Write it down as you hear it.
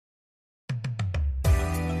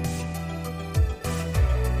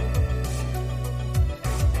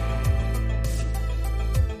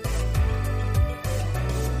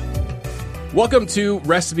Welcome to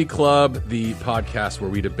Recipe Club, the podcast where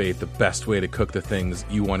we debate the best way to cook the things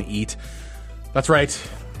you want to eat. That's right.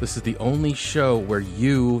 This is the only show where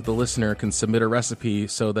you, the listener, can submit a recipe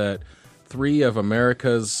so that three of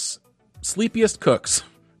America's sleepiest cooks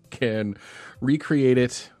can recreate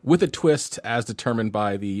it with a twist as determined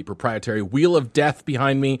by the proprietary Wheel of Death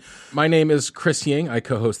behind me. My name is Chris Ying. I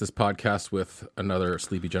co-host this podcast with another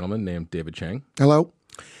sleepy gentleman named David Chang. Hello.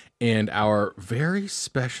 And our very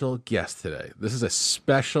special guest today, this is a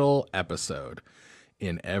special episode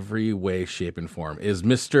in every way, shape, and form, is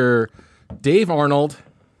Mr. Dave Arnold,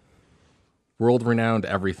 world-renowned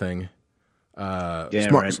everything.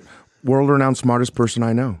 World-renowned smartest person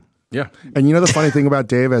I know. Yeah. And you know the funny thing about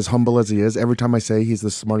Dave, as humble as he is, every time I say he's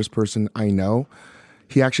the smartest person I know,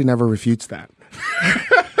 he actually never refutes that.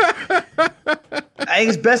 I think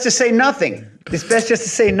it's best to say nothing. It's best just to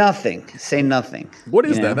say nothing. Say nothing. What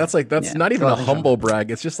is that? That's not even a humble brag.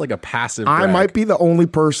 It's just like a passive brag. I might be the only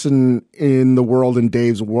person in the world, in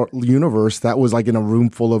Dave's universe, that was like in a room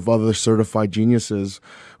full of other certified geniuses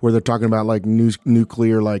where they're talking about like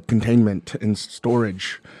nuclear like containment and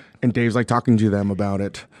storage. And Dave's like talking to them about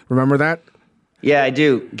it. Remember that? Yeah, I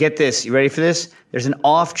do. Get this. You ready for this? There's an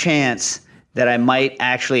off chance that I might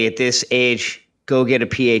actually at this age go get a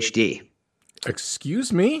PhD.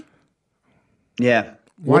 Excuse me? Yeah.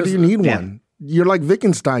 Why do you need one? You're like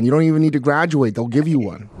Wittgenstein. You don't even need to graduate. They'll give you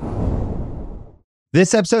one.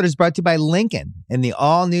 This episode is brought to you by Lincoln and the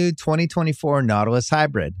all-new 2024 Nautilus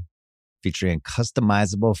Hybrid, featuring a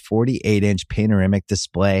customizable 48-inch panoramic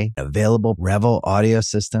display, available Revel audio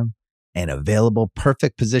system, and available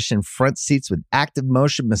perfect position front seats with active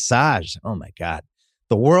motion massage. Oh my God.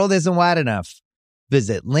 The world isn't wide enough.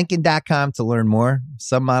 Visit Lincoln.com to learn more.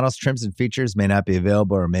 Some models, trims, and features may not be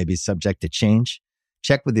available or may be subject to change.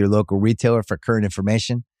 Check with your local retailer for current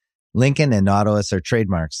information. Lincoln and Nautilus are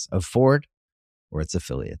trademarks of Ford or its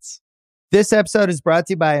affiliates. This episode is brought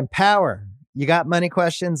to you by Empower. You got money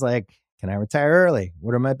questions like, can I retire early?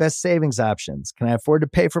 What are my best savings options? Can I afford to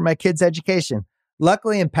pay for my kids' education?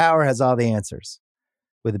 Luckily, Empower has all the answers.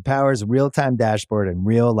 With Empower's real-time dashboard and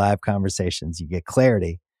real live conversations, you get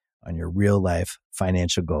clarity on your real-life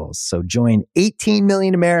financial goals. So join 18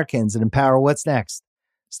 million Americans and empower what's next.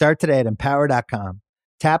 Start today at empower.com.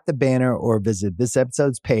 Tap the banner or visit this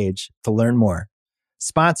episode's page to learn more.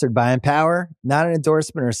 Sponsored by Empower, not an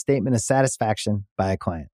endorsement or a statement of satisfaction by a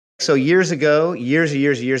client. So years ago,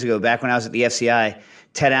 back when I was at the FCI,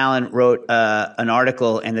 Ted Allen wrote an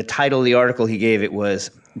article, and the title of the article he gave it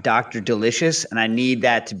was Dr. Delicious, and I need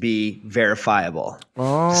that to be verifiable.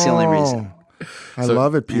 Oh. That's the only reason. I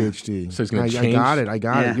love it, PhD. So he's going to change. I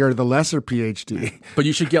got it. You're the lesser PhD. But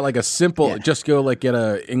you should get like a simple, just go like get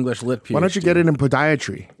a English lit PhD. Why don't you get it in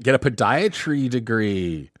podiatry? Get a podiatry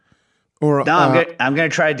degree. Or no, I'm going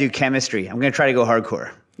to try to do chemistry. I'm going to try to go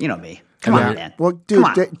hardcore. You know me. Come on, man. Well, dude,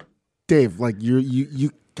 Dave, like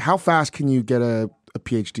you, how fast can you get a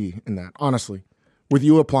PhD in that? Honestly, with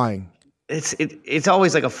you applying. It's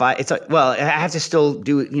always like a five. I have to still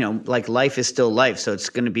do, like life is still life. So it's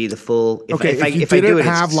going to be the full. If I do it, it's still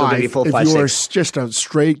going to be full 5, 6. If you were just a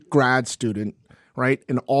straight grad student, right,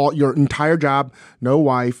 and all your entire job, no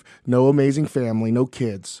wife, no amazing family, no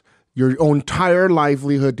kids, your entire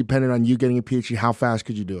livelihood depended on you getting a PhD, how fast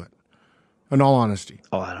could you do it? In all honesty.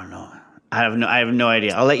 Oh, I don't know. I have no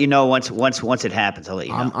idea. I'll let you know once it happens. I'll let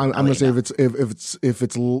you know. I'm gonna say if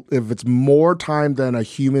it's more time than a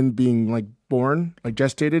human being like born, like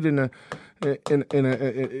gestated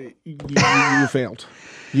you failed.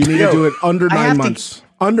 You need to do it under 9 months.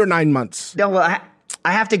 Under 9 months. No, well,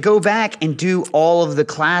 I have to go back and do all of the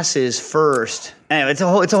classes first. Anyway, it's a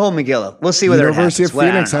whole Megillah. We'll see whether University it happens.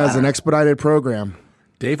 of Phoenix has an expedited program.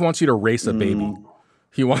 Dave wants you to race a baby.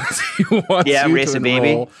 He wants you race to a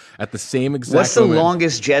baby at the same exact What's the moment.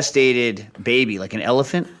 longest gestated baby? Like an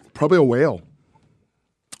elephant? Probably a whale.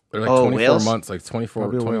 They're like 24 whales? months, like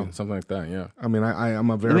 24, 20, something like that, yeah. I mean, I'm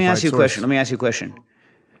a verified Let me ask you a question.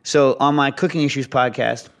 So on my Cooking Issues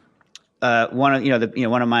podcast, one of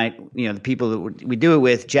the people that we do it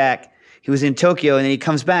with, Jack, he was in Tokyo, and then he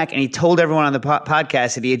comes back and he told everyone on the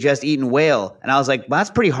podcast that he had just eaten whale. And I was like, well,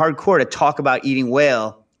 that's pretty hardcore to talk about eating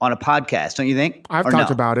whale on a podcast, don't you think? I've talked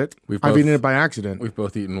about it. I've eaten it by accident. We've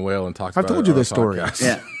both eaten whale and talked about it. I've told you this story.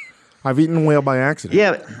 Yeah. I've eaten whale by accident.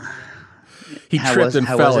 Yeah. He tripped and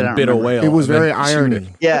fell and bit a whale. It was very irony.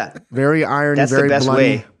 Yeah. Very irony, That's very the best bloody.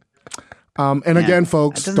 way. And again,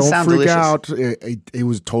 folks, That don't doesn't freak sound delicious. out. It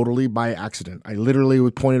was totally by accident. I literally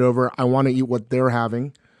would point it over. I want to eat what they're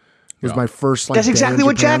having. It was my first like. That's day exactly in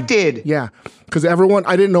what Japan. Jack did. Yeah, because I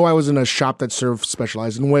didn't know I was in a shop that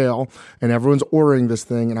specialized in whale, and everyone's ordering this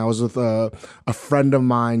thing. And I was with a friend of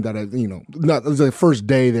mine that it was the first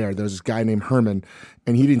day there. There's this guy named Herman,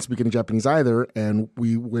 and he didn't speak any Japanese either. And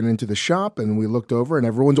we went into the shop and we looked over, and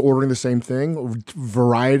everyone's ordering the same thing,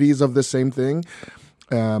 varieties of the same thing,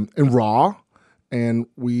 and raw. And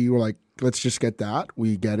we were like, let's just get that.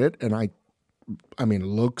 We get it, and I mean, it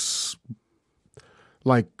looks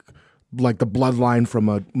like the bloodline from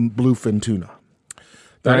a bluefin tuna.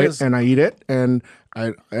 And I eat it, and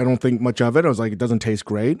I don't think much of it. I was like, it doesn't taste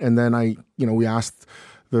great. And then we asked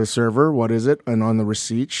the server, what is it? And on the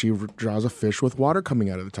receipt, she draws a fish with water coming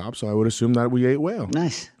out of the top. So I would assume that we ate whale.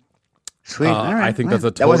 Nice. Sweet. All right. I think that's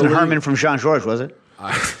a that wasn't Herman from Jean Georges, was it?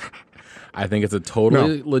 I think it's a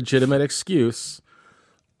totally legitimate excuse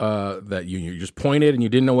that you just pointed and you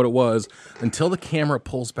didn't know what it was until the camera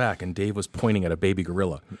pulls back and Dave was pointing at a baby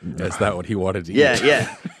gorilla. Is that what he wanted to eat?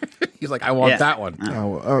 Yeah. He's like, I want that one.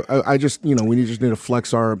 I just, we just need to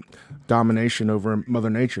flex our domination over Mother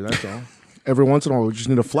Nature. That's all. Every once in a while, we just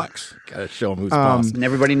need to flex. Gotta show him who's boss. And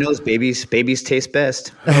everybody knows babies taste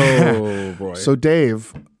best. Oh, boy. So,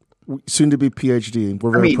 Dave, soon to be PhD, we're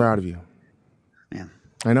very proud of you. Yeah.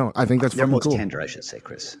 I know. I think that's They're fucking most cool. tender, I should say,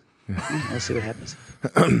 Chris. We'll see what happens.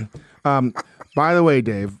 By the way,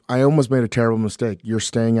 Dave, I almost made a terrible mistake. You're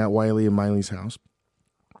staying at Wiley and Miley's house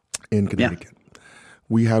in Connecticut. Yeah.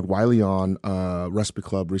 We had Wiley on Recipe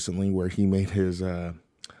Club recently where he made his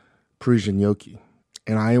Parisian gnocchi.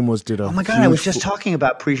 And I almost did a Oh my God, I was just talking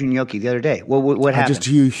about Parisian gnocchi the other day. Well, what happened? Just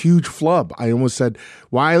a huge flub. I almost said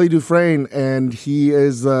Wiley Dufresne, and he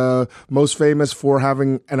is most famous for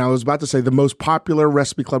having, and I was about to say the most popular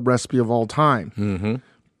Recipe Club recipe of all time. Mm-hmm.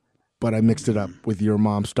 But I mixed it up with your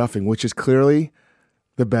mom's stuffing, which is clearly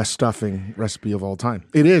the best stuffing recipe of all time.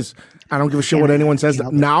 It is. I don't give a shit what anyone says.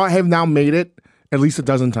 Now I have made it at least a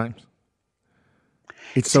dozen times.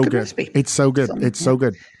 It's so good. Recipe. It's so good. It's so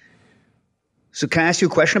good. So can I ask you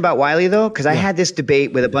a question about Wiley, though? Because I had this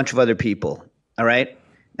debate with a bunch of other people, all right?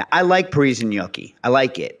 Now, I like Parisian gnocchi. I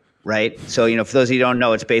like it, right? So, for those of you who don't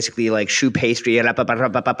know, it's basically like choux pastry, right?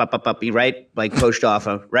 Like poached off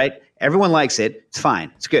of, right? Everyone likes it. It's fine.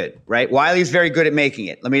 It's good, right? Wiley's very good at making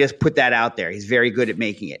it. Let me just put that out there. He's very good at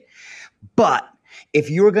making it. But if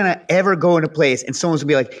you were going to ever go in a place and someone's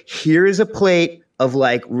going to be like, here is a plate of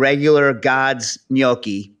like regular God's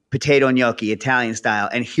gnocchi, potato gnocchi, Italian style,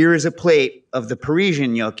 and here is a plate of the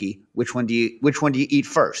Parisian gnocchi. Which one do you eat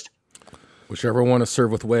first? Whichever one is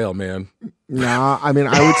served with whale, man. No, I mean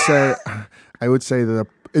I would say that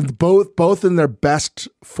both in their best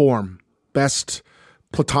form, best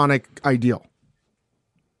platonic ideal,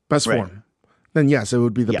 best form. Then yes, it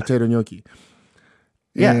would be the potato gnocchi.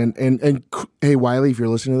 Yeah. And hey Wiley, if you're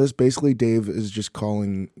listening to this, basically Dave is just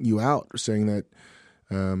calling you out, saying that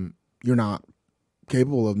you're not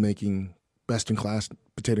capable of making best in class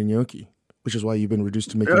potato gnocchi, which is why you've been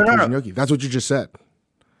reduced to making potato gnocchi. That's what you just said.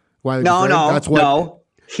 Why? No. That's what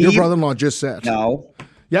your brother-in-law just said. No.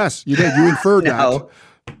 Yes, you did. You inferred that.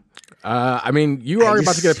 I mean, you are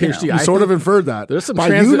about to get a PhD. You sort of inferred that. There's some by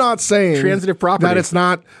you not saying transitive property that it's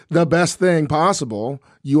not the best thing possible.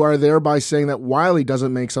 You are thereby saying that Wiley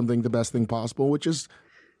doesn't make something the best thing possible, which is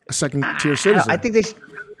a second-tier citizen. I think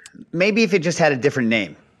maybe if it just had a different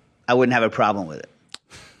name, I wouldn't have a problem with it.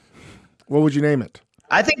 What would you name it?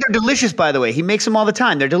 I think they're delicious, by the way. He makes them all the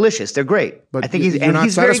time. They're delicious. They're great. But I think he's very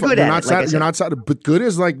good at it. You're not satisfied. But good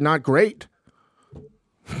is like not great.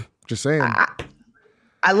 Just saying.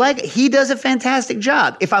 I like it. He does a fantastic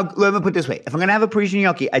job. Let me put it this way. If I'm going to have a Parisian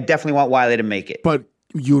gnocchi, I definitely want Wiley to make it. But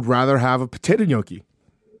you'd rather have a potato gnocchi.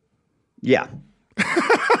 Yeah.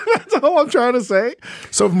 That's all I'm trying to say.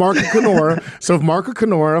 So if Marco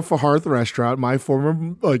Canora for Hearth Restaurant, my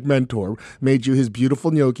former mentor, made you his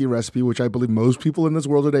beautiful gnocchi recipe, which I believe most people in this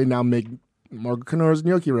world today now make Marco Canora's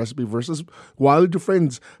gnocchi recipe versus Wiley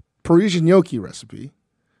Dufresne's Parisian gnocchi recipe,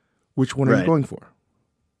 which one are you going for?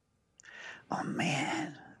 Oh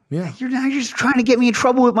man. Yeah. You're just trying to get me in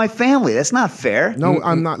trouble with my family. That's not fair. No,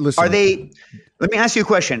 I'm not listening. Let me ask you a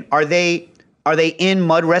question. Are they in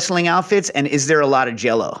mud wrestling outfits, and is there a lot of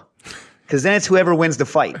Jell-O? Because then it's whoever wins the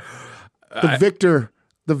fight. The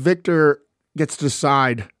victor gets to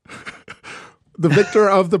decide. The victor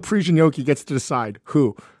of the Parisian gnocchi gets to decide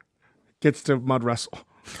who gets to mud wrestle.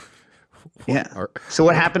 Yeah. So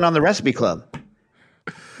what happened on the Recipe Club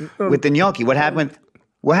with the gnocchi? What happened?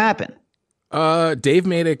 What happened? Dave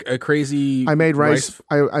made a crazy. I made rice.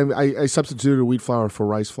 I substituted wheat flour for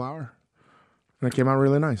rice flour, and it came out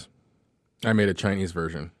really nice. I made a Chinese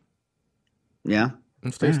version. Yeah.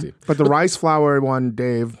 It's tasty. But the rice flour one,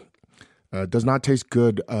 Dave, Does not taste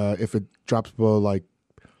good if it drops below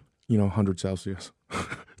 100 Celsius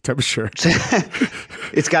temperature.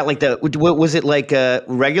 It's got like what was it, like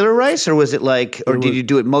regular rice, or was it like, or did you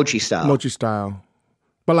do it mochi style? Mochi style.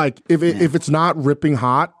 But if it's not ripping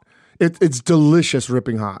hot, it's delicious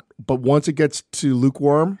ripping hot. But once it gets to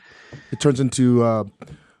lukewarm, it turns into a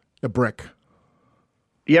brick.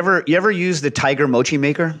 You ever use the Tiger Mochi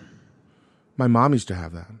Maker? My mom used to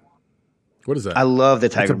have that. What is that? I love the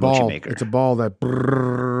Tiger Mochi Maker. It's a ball that.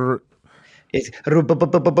 And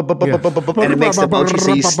it makes the mochi.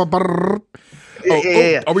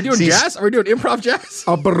 Are we doing jazz? Are we doing improv jazz?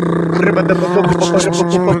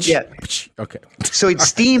 Yeah. Okay. So it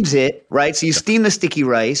steams it, right? So you steam the sticky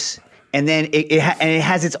rice, and then it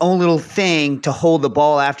has its own little thing to hold the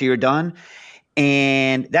ball after you're done.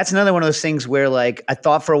 And that's another one of those things where, like, I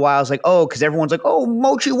thought for a while, I was like, oh, because everyone's like, oh,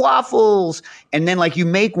 mochi waffles. And then, like, you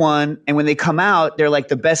make one, and when they come out, they're like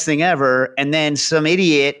the best thing ever. And then some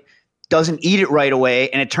idiot doesn't eat it right away,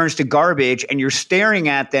 and it turns to garbage, and you're staring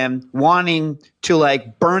at them wanting to,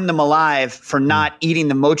 like, burn them alive for not eating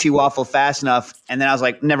the mochi waffle fast enough. And then I was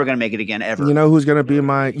like, never going to make it again, ever. You know who's going to be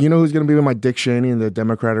my Dick Cheney in the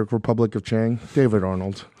Democratic Republic of Chang? David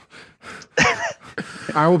Arnold.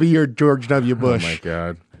 I will be your George W. Bush. Oh my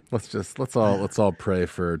God. Let's all pray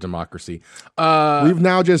for democracy. We've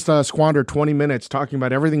now just squandered 20 minutes talking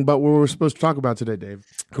about everything but what we were supposed to talk about today, Dave.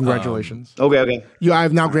 Congratulations. Okay.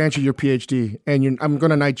 I've now granted you your PhD, and I'm going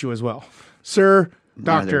to knight you as well, sir,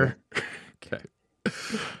 doctor. Okay.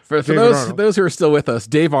 For those who are still with us,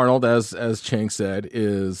 Dave Arnold, as Chang said,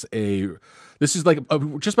 this is like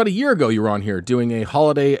just about a year ago you were on here doing a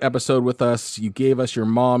holiday episode with us. You gave us your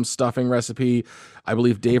mom's stuffing recipe. I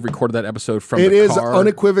believe Dave recorded that episode from the car. It is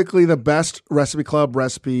unequivocally the best Recipe Club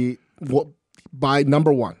recipe by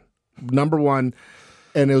number one. And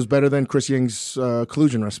it was better than Chris Ying's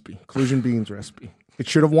collusion beans recipe. It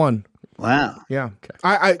should have won. Wow. Yeah.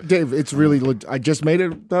 Okay. Dave, it's really, I just made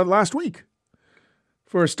it last week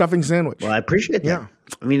for a stuffing sandwich. Well, I appreciate that. Yeah.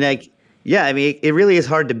 I mean, it really is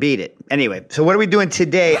hard to beat it. Anyway, so what are we doing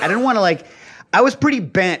today? I didn't want to I was pretty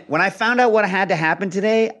bent. When I found out what had to happen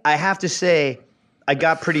today, I have to say, I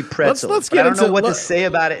got pretty pretzel. Let's get I don't know what to say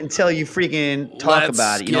about it until you freaking talk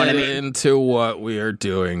about it. You know what I mean? Let's get into what we are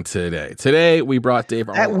doing today. Today, we brought Dave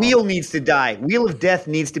Arnold. That wheel needs to die. Wheel of death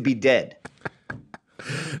needs to be dead.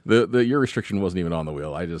 Your restriction wasn't even on the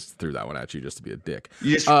wheel. I just threw that one at you just to be a dick.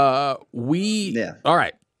 All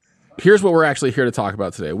right. Here's what we're actually here to talk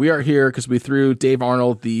about today. We are here because we threw Dave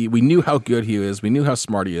Arnold we knew how good he is. We knew how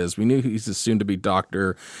smart he is. We knew he's a soon-to-be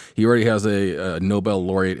doctor. He already has a Nobel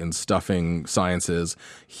laureate in stuffing sciences.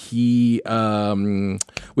 We asked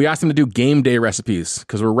him to do game day recipes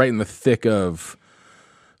because we're right in the thick of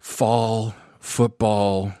fall,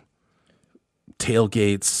 football,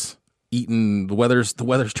 tailgates, eating. The weather's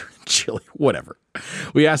turning chilly, whatever.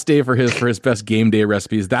 We asked Dave for his best game day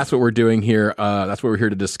recipes. That's what we're doing here. That's what we're here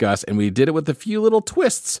to discuss. And we did it with a few little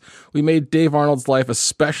twists. We made Dave Arnold's life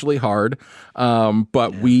especially hard.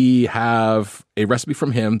 But we have a recipe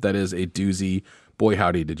from him that is a doozy. Boy,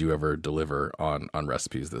 howdy, did you ever deliver on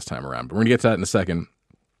recipes this time around. But we're going to get to that in a second.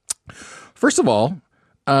 First of all,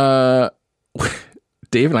 Dave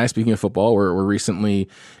and I, speaking of football, were recently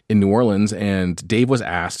in New Orleans, and Dave was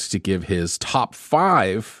asked to give his top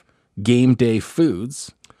 5 game day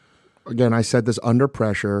foods. Again, I said this under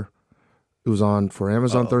pressure. It was on for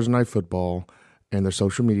Amazon Thursday Night Football, and their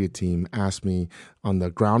social media team asked me on the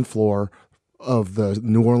ground floor of the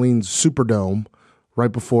New Orleans Superdome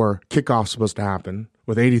right before kickoff's supposed to happen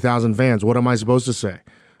with 80,000 fans. What am I supposed to say?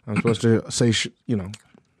 I'm supposed to say,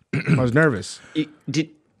 I was nervous. Did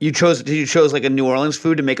you chose like a New Orleans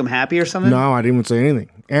food to make them happy or something? No, I didn't even say anything.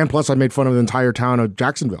 And plus, I made fun of the entire town of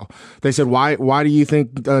Jacksonville. They said, "Why do you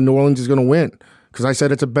think New Orleans is going to win?" Because I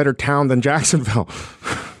said it's a better town than Jacksonville.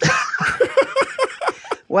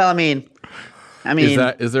 Well, I mean,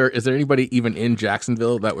 is there anybody even in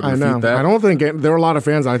Jacksonville that would refute that? I don't think there were a lot of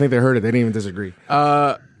fans. I think they heard it. They didn't even disagree.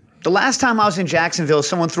 The last time I was in Jacksonville,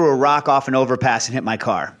 someone threw a rock off an overpass and hit my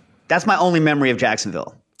car. That's my only memory of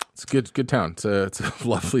Jacksonville. It's a good town. It's a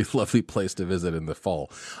lovely place to visit in the fall.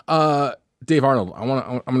 Dave Arnold, I'm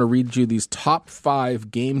going to read you these top 5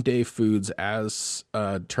 game day foods as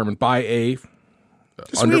determined by a.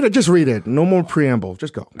 Just read it. No more preamble.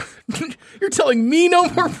 Just go. You're telling me no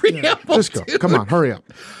more preamble. Just go. Dude. Come on, hurry up.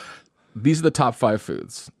 These are the top 5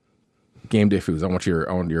 foods, game day foods. I want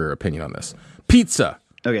your opinion on this. Pizza.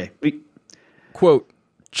 Okay. Quote,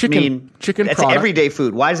 chicken that's product. everyday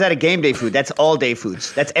food. Why is that a game day food? That's all day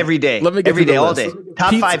foods. That's every day. Let me get every through day, the all list. day. Top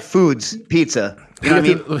Pizza. 5 foods: pizza. You know what I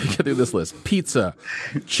mean? Let me get through this list. Pizza,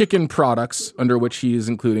 chicken products, under which he is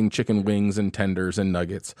including chicken wings and tenders and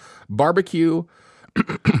nuggets, barbecue,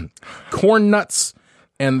 corn nuts,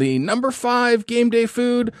 and the number 5 game day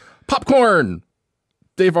food, popcorn.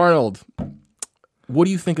 Dave Arnold, what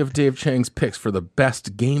do you think of Dave Chang's picks for the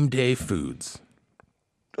best game day foods?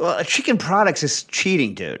 Well, chicken products is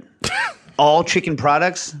cheating, dude. All chicken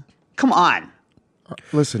products? Come on.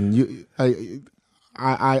 Listen,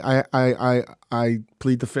 I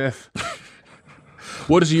plead the fifth.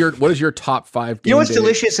 What is your top 5 game You know what's day?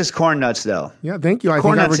 delicious is corn nuts, though. Yeah, thank you. I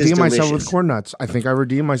Corn think I nuts is redeemed myself with delicious. corn nuts. I think I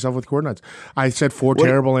redeemed myself with corn nuts. I said 4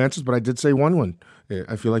 terrible answers, but I did say one.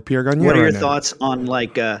 I feel like Pierre Gagne. What are your right now. thoughts on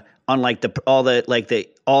all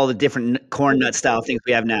the different corn nut style things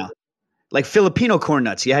we have now? Like Filipino corn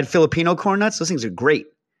nuts. You had Filipino corn nuts? Those things are great.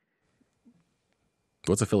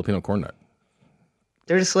 What's a Filipino corn nut?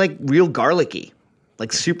 They're just like real garlicky.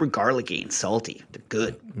 Like super garlicky and salty. They're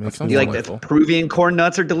good. That sounds You like the delightful. Peruvian corn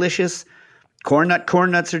nuts are delicious. Corn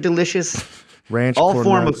nuts are delicious. Ranch all corn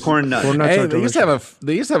form nuts. of corn nuts. Corn nuts Hey, are they used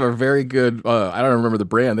delicious. to have a very good. I don't remember the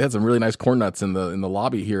brand. They had some really nice corn nuts in the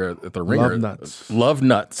lobby here at the Ringer. Love Nuts. Love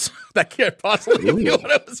Nuts. That can't possibly be what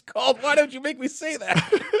it was called. Why don't you make me say that?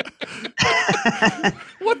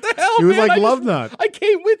 What the hell? It was man? like Love Nut. I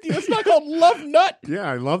came with you. It's not called Love Nut. Yeah,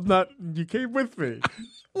 I love nut. You came with me.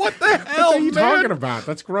 What the hell, What are you man? talking about?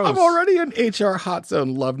 That's gross. I'm already in HR hot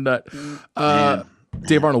zone. Love Nut.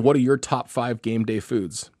 Dave Arnold, what are your top 5 game day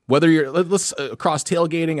foods? Whether you're let's across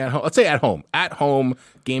tailgating at home. Let's say at home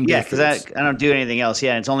game day. Yeah, because I don't do anything else.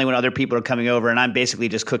 Yeah, it's only when other people are coming over, and I'm basically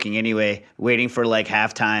just cooking anyway, waiting for like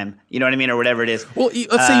halftime. You know what I mean, or whatever it is. Well,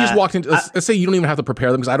 let's say you just walked into. Let's say you don't even have to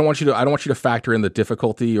prepare them because I don't want you to factor in the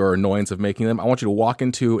difficulty or annoyance of making them. I want you to walk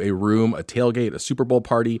into a room, a tailgate, a Super Bowl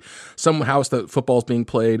party, some house that football's being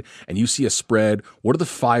played, and you see a spread. What are the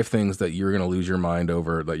 5 things that you're going to lose your mind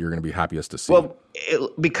over that you're going to be happiest to see? Well,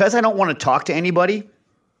 because I don't want to talk to anybody,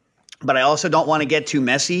 but I also don't want to get too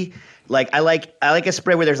messy. Like I like a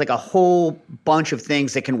spread where there's like a whole bunch of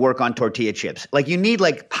things that can work on tortilla chips. Like you need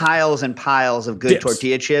like piles and piles of good Dips.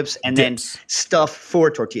 tortilla chips, and Dips. then stuff for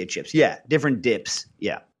tortilla chips. Yeah, different dips.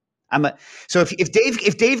 Yeah. So if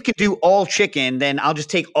Dave can do all chicken, then I'll just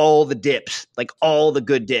take all the dips, like all the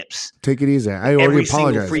good dips. Take it easy. I already Every single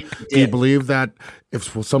apologize. freaking Do you dip. believe that if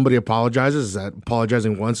somebody apologizes, that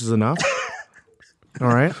apologizing once is enough? All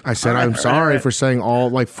right. I said I'm sorry for saying all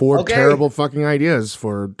like 4 Okay. terrible fucking ideas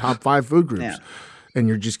for top 5 food groups, Yeah. and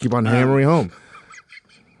you just keep on hammering home.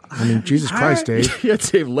 I mean, Jesus Christ, Dave. yeah,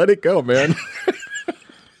 Dave, let it go, man.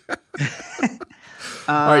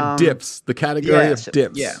 All right, dips. The category yeah, of so-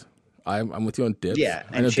 dips. yeah. I'm with you on dips. Yeah,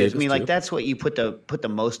 I know and chips. Dave I mean, is like too. that's what you put the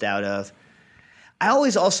most out of. I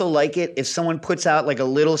always also like it if someone puts out like a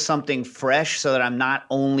little something fresh, so that I'm not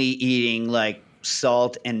only eating like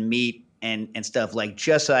salt and meat and stuff, like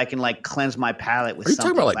just so I can like cleanse my palate with Are you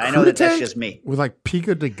something. talking about, like, But I know that that's crudité? just me. With like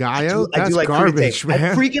pico de gallo, I that's do like garbage, crudité.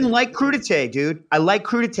 man. I freaking like crudité, dude. I like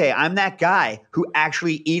crudité. I'm that guy who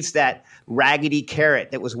actually eats that raggedy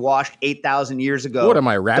carrot that was washed 8,000 years ago. What am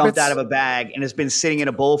I, rabbits? Dumped out of a bag and has been sitting in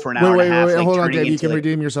a bowl for an hour Wait, and a half. like, hold on, turning Dave. You into, can like-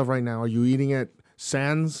 redeem yourself right now. Are you eating it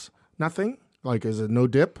sans nothing? Like, is it no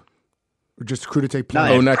dip? Or just crudité plain?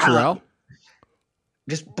 No, Au naturel.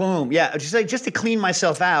 Just boom, yeah. Just to clean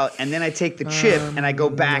myself out, and then I take the chip and I go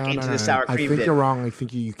back into the sour I cream think dip. you're wrong. I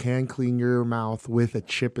think you can clean your mouth with a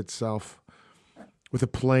chip itself. With a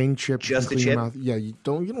plain chip. you Just can a clean your chip? mouth. Yeah, you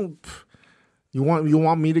don't. You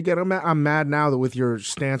want me to get? I'm mad now that with your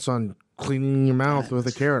stance on cleaning your mouth with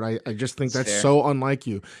a carrot. I just think that's fair. so unlike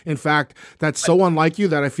you. In fact, that's so unlike you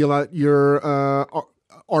that I feel that you're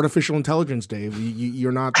artificial intelligence, Dave.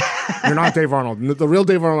 You're not Dave Arnold. The real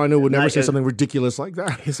Dave Arnold I know would never Not say good. something ridiculous like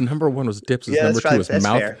that. His number 1 was dips. His Yeah, number that's 2 right. was That's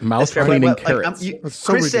fair. mouth That's fair. cleaning But, carrots. That's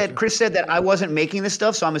so ridiculous. Chris said that I wasn't making this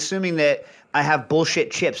stuff, so I'm assuming that I have bullshit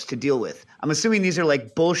chips to deal with. I'm assuming these are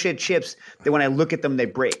like bullshit chips that when I look at them, they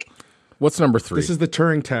break. What's number 3? This is the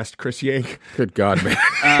Turing test, Chris Yank. Good God, man.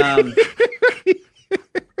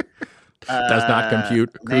 Does not compute.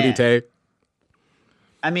 man. Crudité.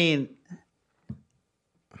 I mean,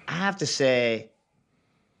 I have to say,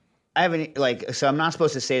 I haven't so I'm not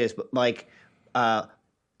supposed to say this, but like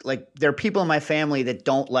there are people in my family that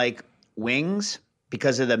don't like wings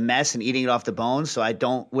because of the mess and eating it off the bones. So I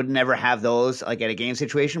would never have those like at a game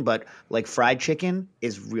situation. But like fried chicken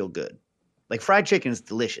is real good. Like fried chicken is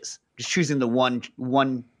delicious. Just choosing the one.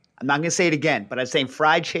 I'm not gonna say it again, but I'm saying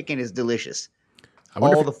fried chicken is delicious.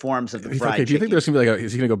 all the forms of the fried Okay, do you think chicken. there's gonna be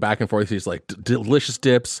is he gonna go back and forth? He's like delicious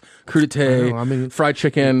dips, crudité, fried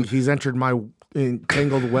chicken. He's entered my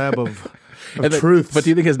tangled web of and truths. But do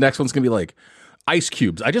you think his next one's gonna be like ice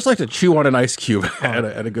cubes? I just like to chew on an ice cube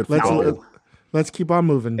at a good food. Let's keep on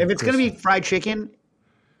moving. If it's going to be fried chicken,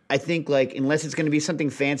 I think unless it's going to be something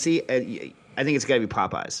fancy, I think it's got to be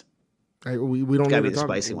Popeyes. We don't Got to ever be the talk.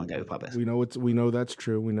 spicy one. Got to be Popeyes. We know that's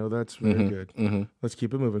true. We know that's very good. Let's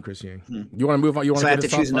keep it moving, Chris Yang. You want to move on? You want So I have to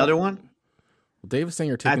choose another one? Well, Dave is saying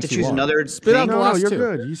you're taking I have to too choose long. another Spit out thing? the No, last you're two.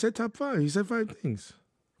 good. You said top 5. You said 5 things.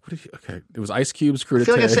 Okay, it was ice cubes, crudité, I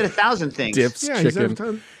feel like I've said 1,000 things. dips, Yeah, you said chicken, a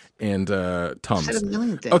ton. and I Tums. said a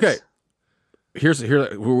million things. Okay,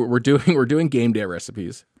 we're doing game day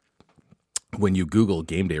recipes. When you Google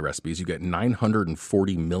game day recipes, you get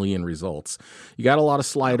 940 million results. You got a lot of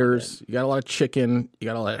sliders, you got a lot of chicken, you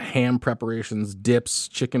got a lot of ham preparations, dips,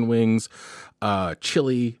 chicken wings,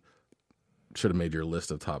 chili. Should have made your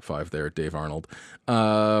list of top 5 there, Dave Arnold.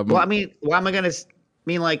 Well, I mean, why am I going to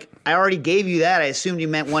I already gave you that. I assumed you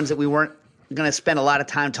meant ones that we weren't going to spend a lot of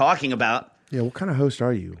time talking about. Yeah, what kind of host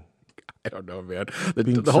are you? I don't know, man.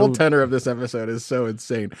 The whole tenor of this episode is so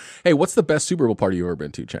insane. Hey, what's the best Super Bowl party you've ever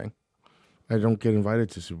been to, Chang? I don't get invited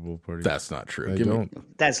to Super Bowl parties. That's not true. I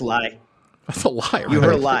don't. That's a lie. That's a lie. You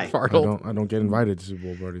heard a lie. Arnold. I don't get invited to Super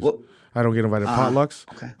Bowl parties. Well, I don't get invited to potlucks.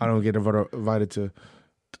 okay. I don't get invited to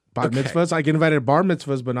bat mitzvahs. I get invited to bar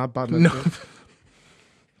mitzvahs, but not bat mitzvahs.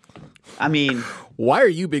 No. I mean, Why are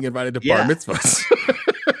you being invited to bar Yeah. mitzvahs?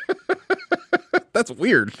 That's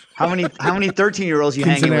weird. how many 13-year-olds you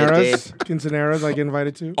hanging with, Dave? Quinceaneras I get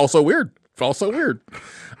invited to. Also weird.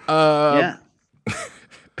 Yeah.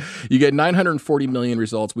 You get 940 million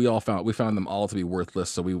results. We found them all to be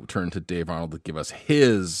worthless. So we turned to Dave Arnold to give us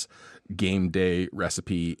his game day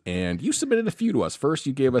recipe. And you submitted a few to us. First,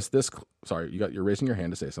 you gave us this. Sorry, you're raising your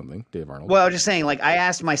hand to say something, Dave Arnold. Well, I was just saying, I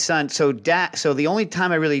asked my son. So the only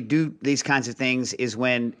time I really do these kinds of things is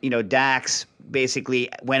when Dax basically,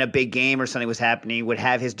 when a big game or something was happening, would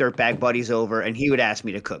have his dirtbag buddies over, and he would ask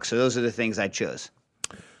me to cook. So those are the things I chose.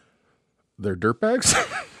 They're dirtbags.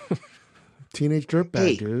 Teenage dirtbag,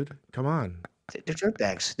 Hey. dude. Come on. They're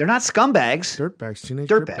dirtbags. They're not scumbags. Dirtbags, teenage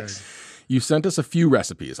Dirtbags. You sent us a few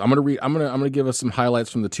recipes. I'm gonna give us some highlights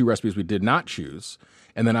from the 2 recipes we did not choose,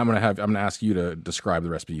 and then I'm gonna ask you to describe the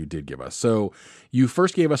recipe you did give us. So you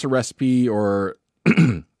first gave us a recipe, or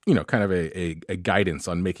kind of a guidance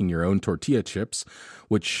on making your own tortilla chips,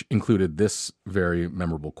 which included this very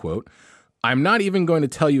memorable quote. I'm not even going to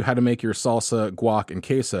tell you how to make your salsa, guac, and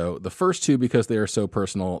queso. The first 2 because they are so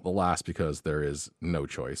personal. The last because there is no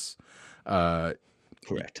choice.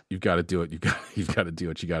 Correct. You've got to do it. You've got to do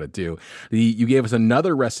what you got to do. You gave us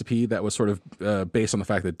another recipe that was sort of based on the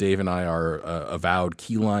fact that Dave and I are avowed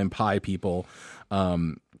key lime pie people,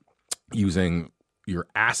 using your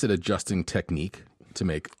acid adjusting technique to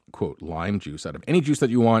make, quote, lime juice out of any juice that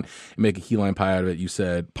you want and make a key lime pie out of it. You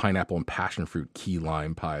said pineapple and passion fruit key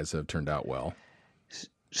lime pies have turned out well.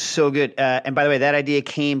 So good. And by the way, that idea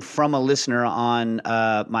came from a listener on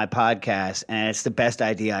my podcast, and it's the best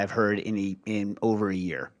idea I've heard in over a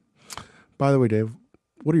year. By the way, Dave,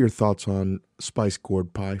 what are your thoughts on spice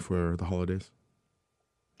gourd pie for the holidays?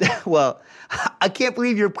 Well, I can't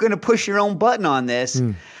believe you're going to push your own button on this.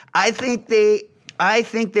 I think they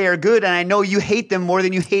are good, and I know you hate them more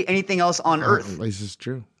than you hate anything else on earth. This is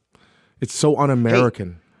true. It's so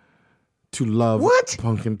un-American to love What?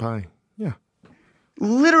 pumpkin pie. Yeah.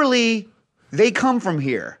 Literally, they come from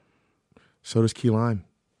here. So does key lime.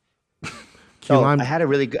 Key lime. I had a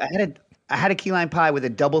really good. I had a key lime pie with a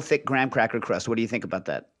double thick graham cracker crust. What do you think about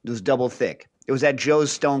that? It was double thick. It was at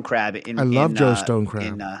Joe's Stone Crab. I love Joe's Stone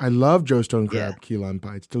Crab. I love Joe's Stone Crab key lime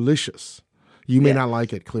pie. It's delicious. You may not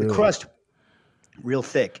like it, clearly. The crust, real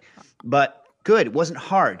thick, but good. It wasn't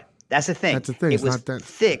hard. That's the thing. That's the thing. It It's was not that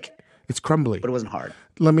thick, It's crumbly. but it wasn't hard.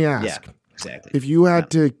 Let me ask. Yeah, exactly. If you had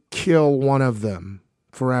to kill one of them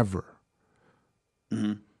forever,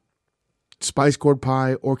 spice gourd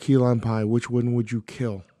pie or key lime pie, which one would you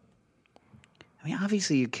kill? I mean,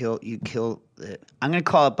 obviously, you kill. I'm going to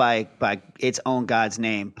call it by its own God's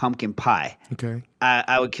name, pumpkin pie. Okay.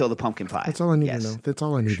 I would kill the pumpkin pie. That's all I need to know. That's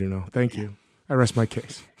all I need to know. Thank you. I rest my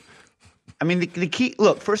case. I mean, the key.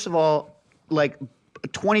 Look, first of all,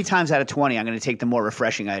 20 times out of 20, I'm going to take the more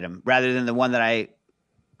refreshing item rather than the one that I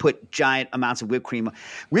put giant amounts of whipped cream on.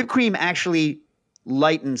 Whipped cream actually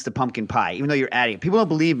lightens the pumpkin pie, even though you're adding it. People don't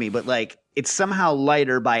believe me, but it's somehow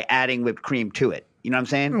lighter by adding whipped cream to it. You know what I'm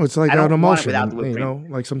saying? No, it's like I don't an want it emulsion. without the whipped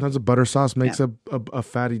cream. Like sometimes a butter sauce makes a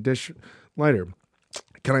fatty dish lighter.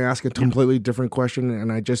 Can I ask a completely different question?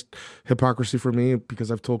 And hypocrisy for me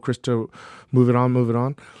because I've told Chris to move it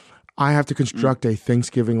on. I have to construct a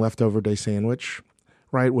Thanksgiving leftover day sandwich,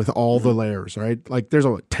 right, with all the layers, right? Like there's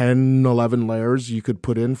 10, 11 layers you could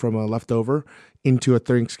put in from a leftover into a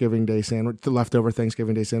Thanksgiving Day sandwich, the leftover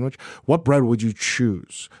Thanksgiving Day sandwich. What bread would you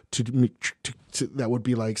choose to that would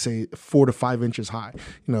be like, say, 4 to 5 inches high?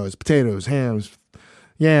 You know, it's potatoes, hams,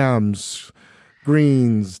 yams,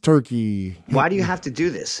 greens, turkey. Why do you have to do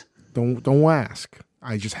this? Don't ask.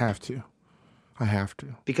 I just have to. I have to.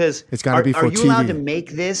 Because it's got to be for Are you TV. allowed to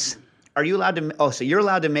make this? Are you allowed to? Oh, so you're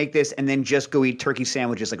allowed to make this and then just go eat turkey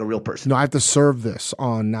sandwiches like a real person? No, I have to serve this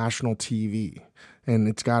on national TV, and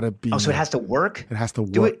it's got to be. Oh, so it has to work. It has to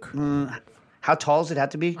Do work. How tall does it have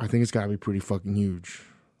to be? I think it's got to be pretty fucking huge.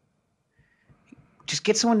 Just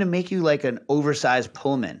get someone to make you like an oversized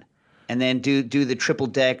Pullman, and then do the triple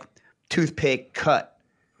deck toothpick cut.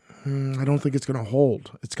 I don't think it's going to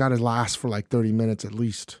hold. It's got to last for like 30 minutes at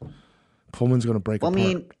least. Pullman's going to break apart. I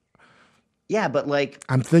mean, yeah, but like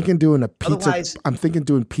I'm thinking doing a pizza. Otherwise- I'm thinking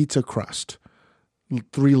doing pizza crust,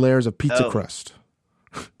 3 layers of pizza crust.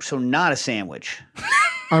 so not a sandwich.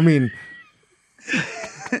 I mean,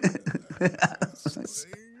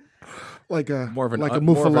 like a More of an like a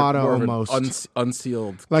more of muffalata more of an almost,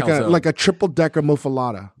 unsealed like calzone. a triple decker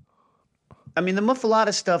muffalata. I mean, the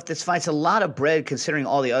muffalata stuff, that's fine. It's a lot of bread considering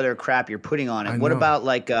all the other crap you're putting on it. I What know. about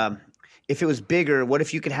like if it was bigger, what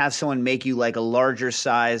if you could have someone make you like a larger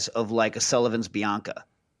size of like a Sullivan's Bianca?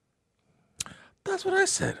 That's what I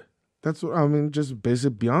said. That's what I mean. Just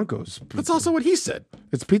basic Bianco's. That's also what he said.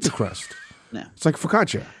 It's pizza crust. No. It's like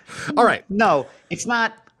focaccia. All right. No, it's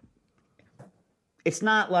not. It's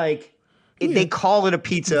not like they call it a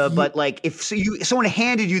pizza, but like if someone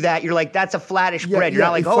handed you that, you're like, that's a flattish bread. You're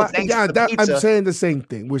not like, oh, thanks for the pizza. I'm saying the same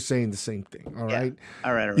thing. We're saying the same thing. All right.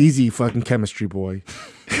 All right. Easy fucking chemistry, boy.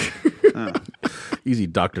 Easy,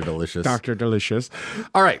 Dr. Delicious. Dr. Delicious.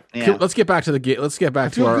 All right. Yeah. Let's get back to the game. Let's get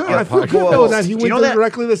back to our I feel podcast. good though that he Do you went know to that-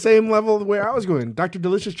 directly the same level where I was going. Dr.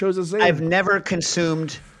 Delicious chose the same. I've never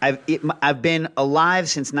consumed. I've been alive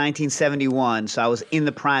since 1971, so I was in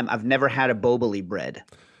the prime. I've never had a Boboli bread.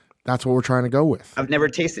 That's what we're trying to go with. I've never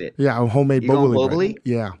tasted it. Yeah, a homemade You going Boboli bread. Boboli?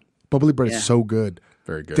 Yeah, Boboli bread Yeah. is so good.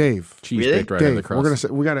 Very good. Dave, Cheese Really? baked right in the Dave, crust. we're gonna say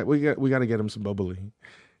we got to get him some Boboli.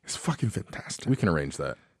 It's fucking fantastic. We can arrange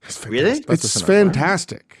that. It's Really? fantastic. That's It's just an outline.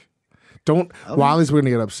 fantastic. Don't Wiley's going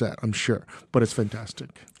to get upset, I'm sure, but it's fantastic.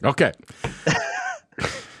 Okay.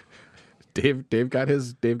 Dave got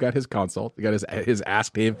his consult. He got his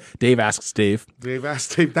Ask Dave. Dave asks Dave. Dave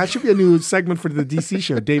asked Dave. That should be a new segment for the DC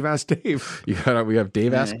show. Dave asked Dave. We have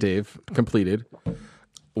Dave Ask Dave completed.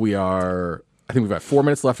 I think we've got 4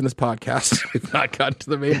 minutes left in this podcast. We've not gotten to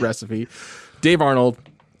the main recipe. Dave Arnold,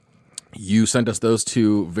 you sent us those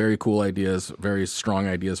 2 very cool ideas, very strong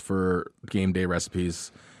ideas for game day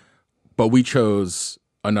recipes, but we chose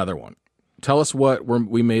another one. Tell us what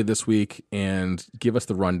we made this week and give us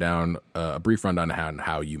the rundown, a brief rundown on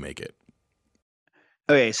how you make it.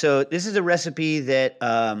 Okay, so this is a recipe that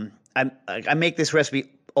I make this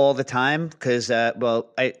recipe all the time because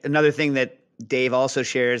another thing that Dave also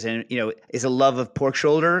shares and is a love of pork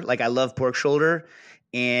shoulder. Like I love pork shoulder,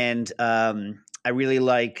 and I really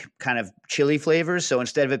like kind of chili flavors. So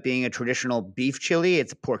instead of it being a traditional beef chili,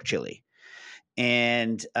 it's a pork chili.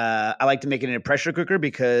 And I like to make it in a pressure cooker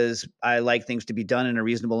because I like things to be done in a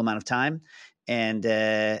reasonable amount of time. And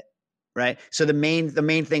right, so the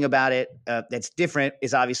main thing about it that's different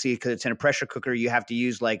is obviously because it's in a pressure cooker, you have to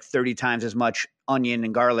use like 30 times as much onion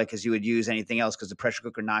and garlic as you would use anything else because the pressure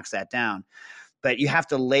cooker knocks that down. But you have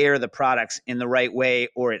to layer the products in the right way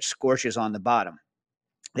or it scorches on the bottom.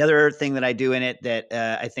 The other thing that I do in it that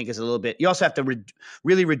I think is a little bit, you also have to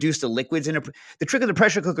really reduce the liquids in the trick of the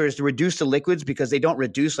pressure cooker is to reduce the liquids because they don't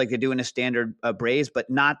reduce like they do in a standard braise, but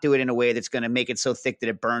not do it in a way that's going to make it so thick that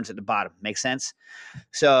it burns at the bottom. Make sense?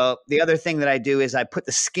 So the other thing that I do is I put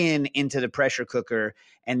the skin into the pressure cooker,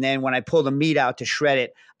 and then when I pull the meat out to shred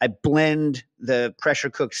it, I blend the pressure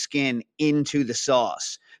cooked skin into the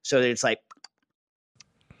sauce so that it's like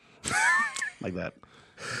that.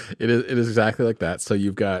 It is exactly like that. So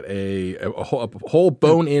you've got a whole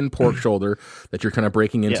bone-in pork shoulder that you're kind of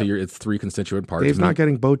breaking into its 3 constituent parts. Dave's not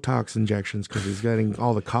getting Botox injections because he's getting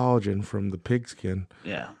all the collagen from the pig skin.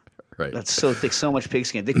 Yeah. Right. That's so thick, so much pig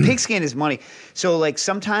skin. The pig skin is money. So like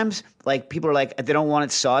sometimes like people are like, they don't want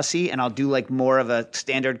it saucy, and I'll do like more of a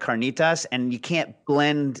standard carnitas, and you can't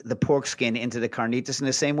blend the pork skin into the carnitas in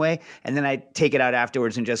the same way. And then I take it out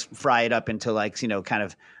afterwards and just fry it up into like, kind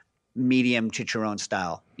of medium chicharron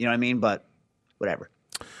style. You know what I mean? But whatever.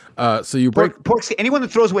 So you break Pork skin. Anyone that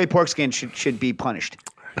throws away pork skin should be punished.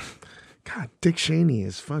 God, Dick Cheney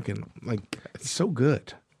is fucking like it's so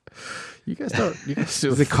good. You guys do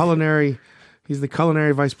He's a culinary. He's the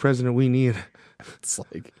culinary vice president we need. It's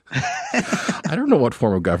like I don't know what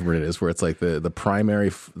form of government it is where it's like the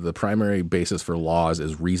primary basis for laws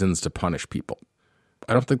is reasons to punish people.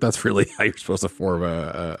 I don't think that's really how you're supposed to form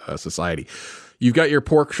a society. You've got your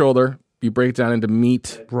pork shoulder. You break it down into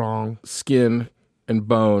meat, Wrong. skin, and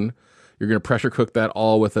bone. You're going to pressure cook that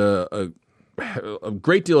all with a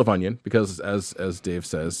great deal of onion because, as Dave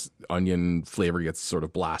says, onion flavor gets sort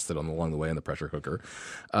of blasted along the way in the pressure cooker.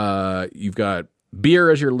 You've got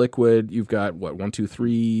beer as your liquid. You've got 1, 2,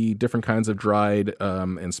 3 different kinds of dried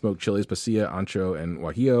and smoked chilies: pasilla, ancho, and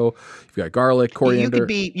guajillo. You've got garlic, coriander.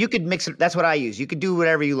 You could mix it. That's what I use. You could do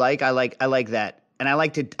whatever you like. I like that, and I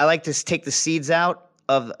like to take the seeds out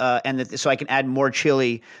of so I can add more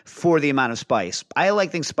chili for the amount of spice. I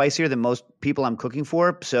like things spicier than most people I'm cooking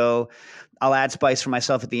for, so I'll add spice for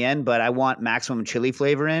myself at the end. But I want maximum chili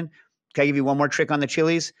flavor in. Can I give you one more trick on the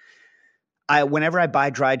chilies? Whenever I buy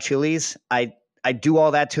dried chilies, I do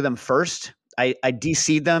all that to them first. I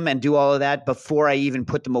de-seed them and do all of that before I even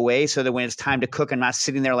put them away so that when it's time to cook, I'm not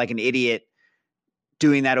sitting there like an idiot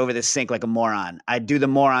doing that over the sink like a moron. I do the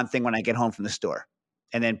moron thing when I get home from the store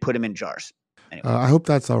and then put them in jars. Anyway. I hope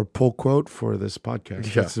that's our pull quote for this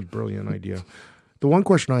podcast. Yeah. That's a brilliant idea. The one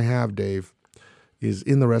question I have, Dave, is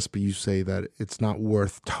in the recipe you say that it's not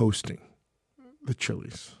worth toasting the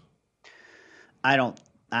chilies.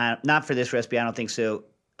 Not for this recipe. I don't think so.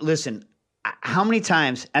 Listen, how many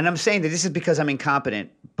times, and I'm saying that this is because I'm incompetent,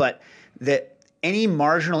 but that any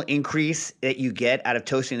marginal increase that you get out of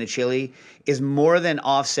toasting the chili is more than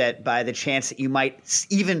offset by the chance that you might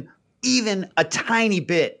even a tiny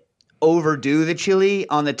bit overdo the chili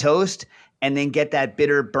on the toast and then get that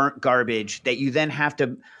bitter burnt garbage that you then have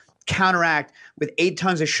to counteract with 8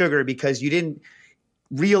 tons of sugar because you didn't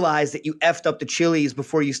realize that you effed up the chilies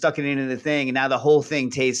before you stuck it into the thing, and now the whole thing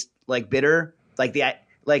tastes like bitter.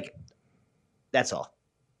 That's all.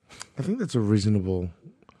 I think that's a reasonable.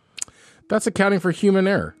 That's accounting for human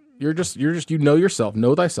error. You're just you know yourself,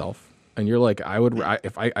 know thyself, and you're like,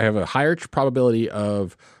 if I have a higher probability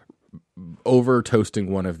of over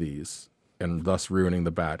toasting one of these and thus ruining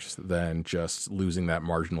the batch than just losing that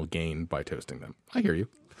marginal gain by toasting them. I hear you.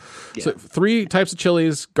 Yeah. So 3 types of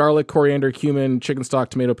chilies: garlic, coriander, cumin, chicken stock,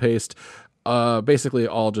 tomato paste. Basically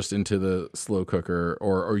all just into the slow cooker,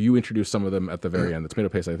 or you introduce some of them at the very end. The tomato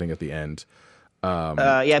paste, I think, at the end.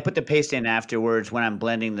 I put the paste in afterwards when I'm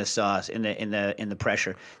blending the sauce in the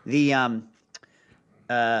pressure. I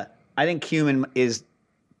think cumin is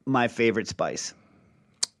my favorite spice.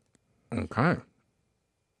 Okay.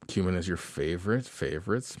 Cumin is your favorite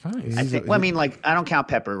spice. I don't count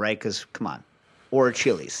pepper, right? Because come on, or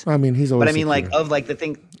chilies. I mean, he's always. But I mean, of the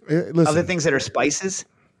things that are spices.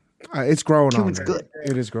 It's growing cumin's on me. Good.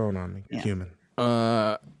 It is growing on me. Yeah. Cumin.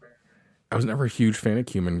 I was never a huge fan of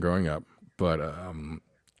cumin growing up, but it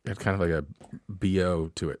had kind of like a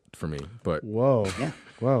BO to it for me. But whoa, yeah,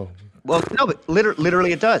 whoa. Well, no, but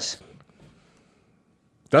literally it does.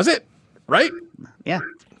 Does it? Right? Yeah.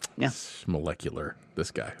 Yeah. It's molecular.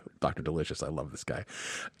 This guy, Dr. Delicious. I love this guy.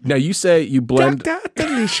 Now you say you blend Dr.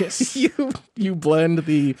 Delicious. you blend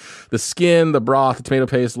the skin, the broth, the tomato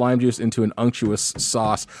paste, lime juice into an unctuous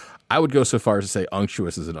sauce. I would go so far as to say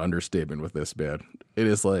unctuous is an understatement with this, man. It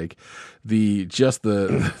is like the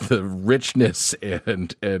richness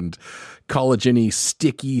and collagen-y,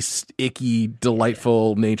 sticky, icky,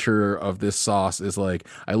 delightful nature of this sauce is like,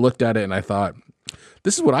 I looked at it and I thought,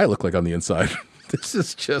 this is what I look like on the inside. This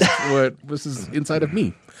is just this is inside of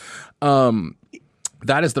me.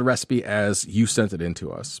 That is the recipe as you sent it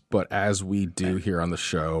into us. But as we do here on the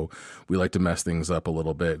show, we like to mess things up a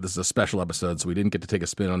little bit. This is a special episode, so we didn't get to take a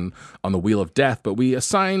spin on the Wheel of Death, but we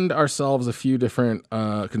assigned ourselves a few different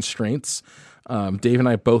constraints. Dave and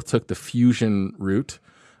I both took the fusion route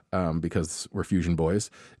because we're fusion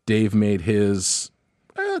boys. Dave made his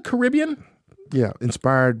Caribbean. Yeah,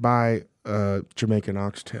 inspired by Jamaican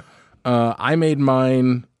oxtail. I made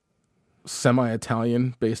mine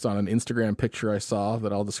semi-Italian based on an Instagram picture I saw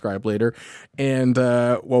that I'll describe later. And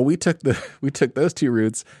we took those 2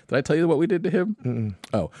 routes. Did I tell you what we did to him? Mm-mm.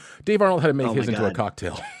 Oh, Dave Arnold had to make his into a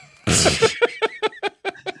cocktail.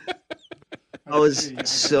 I was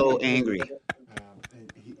so angry.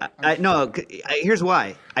 Here's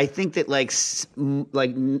why. I think that like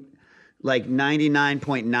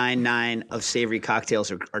 99.99 of savory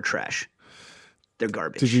cocktails are trash. They're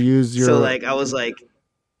garbage. Did you use your? So like I was like.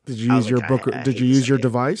 Did you use your book? Did you use your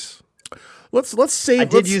device? Let's save. I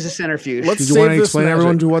did use a centrifuge. Did you want to explain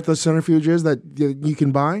everyone to what the centrifuge is that you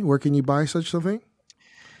can buy? Where can you buy such a thing?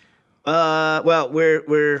 Well,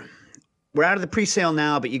 we're we're out of the pre-sale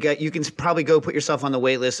now, but you can probably go put yourself on the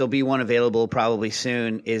wait list. There'll be one available probably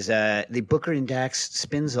soon. Is the Booker and Dax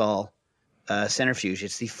Spinzall centrifuge?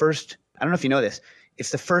 It's the first. I don't know if you know this.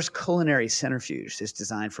 It's the first culinary centrifuge that's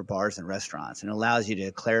designed for bars and restaurants, and allows you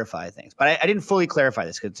to clarify things. But I didn't fully clarify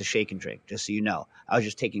this because it's a shake and drink. Just so you know, I was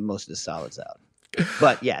just taking most of the solids out.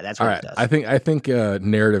 But yeah, that's what it does. I think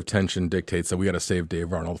narrative tension dictates that we got to save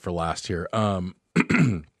Dave Arnold for last here.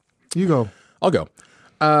 You go. I'll go.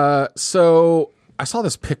 So I saw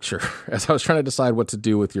this picture as I was trying to decide what to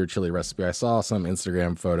do with your chili recipe. I saw some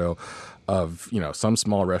Instagram photo of, some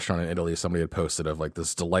small restaurant in Italy. Somebody had posted of like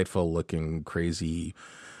this delightful looking, crazy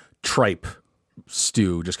tripe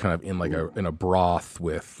stew, just kind of in a broth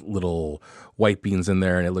with little white beans in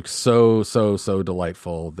there. And it looked so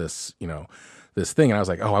delightful. This thing. And I was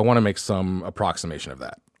like, oh, I want to make some approximation of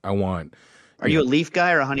that. Are you a leaf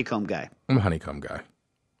guy or a honeycomb guy? I'm a honeycomb guy.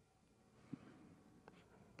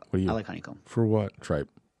 What do you? I like honeycomb. For what? Tripe.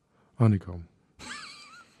 Honeycomb.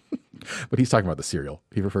 But he's talking about the cereal.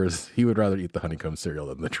 He would rather eat the honeycomb cereal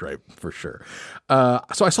than the tripe for sure.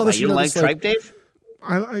 So I saw this. You don't like tripe, Dave?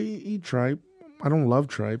 I eat tripe. I don't love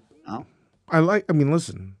tripe. Oh.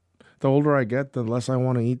 Listen, the older I get, the less I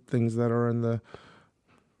want to eat things that are in the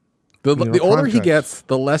older he context. gets,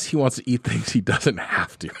 the less he wants to eat things he doesn't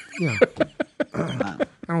have to. Yeah. I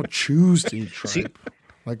don't choose to eat tripe.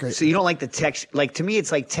 So you don't like the texture? Like, to me,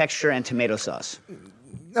 it's like texture and tomato sauce.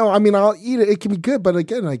 No, I'll eat it. It can be good, but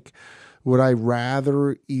again, would I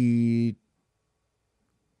rather eat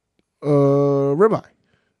ribeye?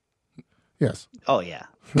 Yes. Oh yeah.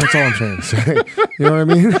 That's all I'm trying to say. You know what I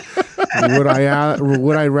mean?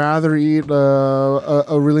 Would I rather eat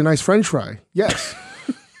a really nice French fry? Yes.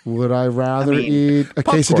 Would I rather eat a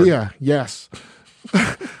popcorn. quesadilla? Yes.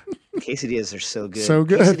 Quesadillas are so good. So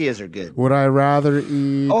good. Quesadillas are good. Would I rather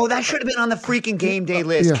eat? Oh, that should have been on the freaking game day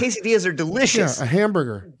list. Yeah. Quesadillas are delicious. Yeah, a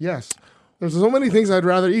hamburger. Yes. There's so many things I'd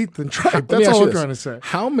rather eat than tripe. Let me That's ask all you I'm this. trying to say.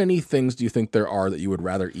 How many things do you think there are that you would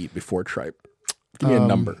rather eat before tripe? Give me a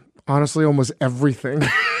number. Honestly, almost everything.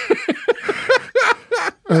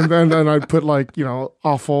 and then I'd put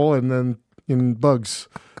offal and then in bugs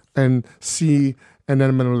and sea and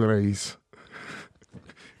then minerales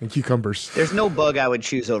and cucumbers. There's no bug I would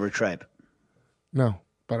choose over tripe. No,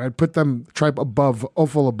 but I'd put them tripe above,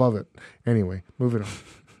 offal above it. Anyway, moving on.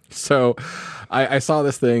 So I saw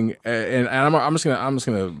this thing, and I'm just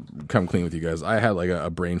gonna come clean with you guys. I had like a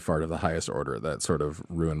brain fart of the highest order that sort of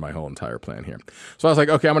ruined my whole entire plan here. So I was like,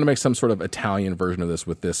 okay, I'm gonna make some sort of Italian version of this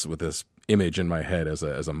with this image in my head as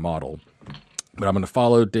a model. But I'm gonna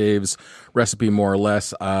follow Dave's recipe more or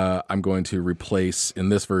less. I'm going to replace in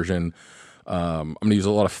this version. I'm gonna use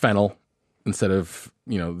a lot of fennel instead of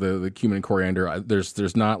the cumin and coriander.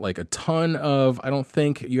 There's not like a ton of, I don't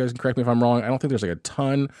think, you guys can correct me if I'm wrong, I don't think there's like a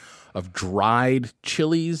ton of dried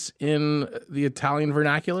chilies in the Italian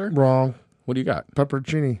vernacular. Wrong. What do you got?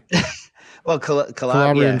 Pepperoncini. Well,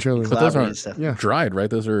 Calabrian chilies. But those Calabrian aren't stuff. Yeah. dried, right?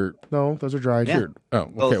 Those are No, those are dried. Yeah. oh,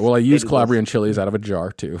 okay. Both. Well, I use Maybe Calabrian chilies out of a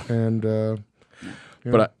jar too. And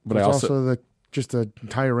But I there's also just the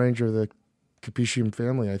entire range of the Capicium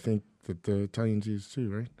family. I think that the Italians use too,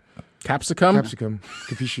 right? capsicum.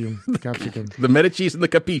 Capicium, capsicum. The Medicis and the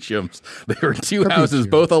Capiciums. They were two houses, Capicium.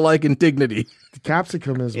 both alike in dignity. The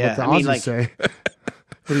capsicum is Yeah, what the I mean, Aussies say.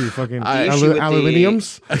 What are you fucking The issue with the-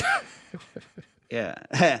 aluminiums?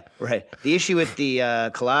 Yeah, right. The issue with the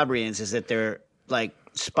Calabrians is that they're like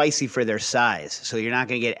spicy for their size, so you're not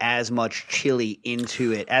going to get as much chili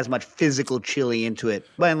into it, as much physical chili into it.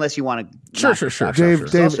 But unless you want to, Sure. Dave,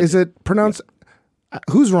 is it pronounced?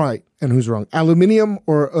 Who's right and who's wrong? Aluminium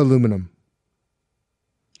or aluminum?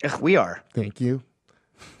 we are. Thank you.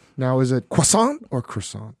 Now, is it croissant or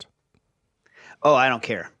croissant? Oh, I don't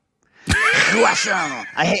care.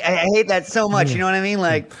 I hate that so much. You know what I mean?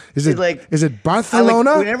 Like, Is it like is it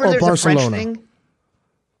Barcelona whenever or there's Barcelona? a French thing.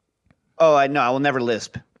 Oh, I know. I will never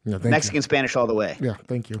lisp. Yeah, thank Mexican, Spanish, all the way. Yeah,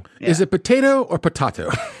 thank you. Yeah. Is it potato or potato?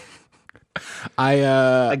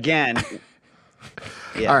 Again.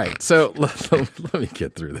 Yeah. All right, so let me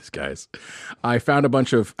get through this, guys. I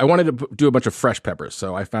wanted to do a bunch of fresh peppers,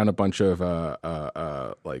 so I found a bunch of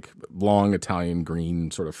like long Italian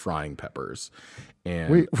green sort of frying peppers.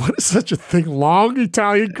 And Wait, what is such a thing? Long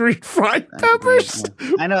Italian green fried peppers?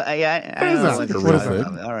 I know. I is know that? what What you're is talking that?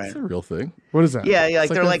 about. All right. it's a real thing. What is that? Yeah, like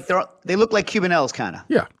It's they're like they look like Cubanelles kind of.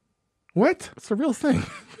 Yeah, What? it's a real thing.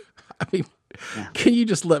 I mean, can you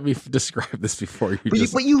just let me describe this before you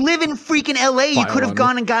But you live in freaking LA. You Pile could on have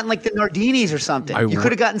gone and gotten like the Nardinis or something. You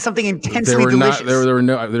could have gotten something intensely delicious. There were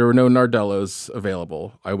no Nardellos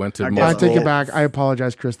available. I went to Nardello. I multiple. take it back. I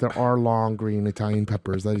apologize, Chris. There are long green Italian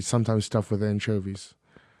peppers that is sometimes stuffed with anchovies.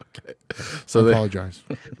 So I apologize.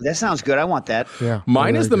 That sounds good. I want that. Yeah.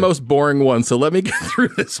 mine very is the good. most boring one. So let me get through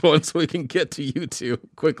this one so we can get to you two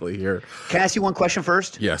quickly here. Can I ask you one question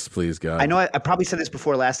first? Yes, please, God. I know I probably said this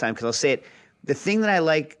before last time because I'll say it. The thing that I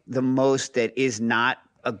like the most that is not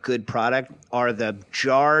a good product are the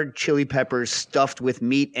jarred chili peppers stuffed with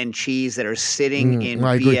meat and cheese that are sitting in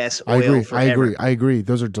I agree. BS oil forever. I agree.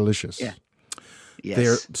 Those are delicious. Yeah.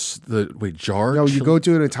 They're Yes. jarred. No, you chili- go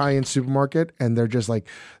to an Italian supermarket and they're just like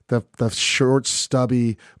the short,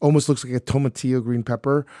 stubby, almost looks like a tomatillo green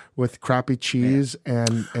pepper with crappy cheese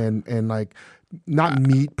and like not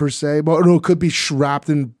meat per se, but no, it could be wrapped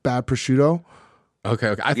in bad prosciutto.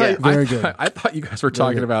 Okay. I Yeah. thought Very good. I thought you guys were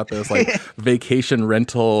talking about this like vacation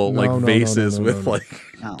rental No, no, vases no, with no. like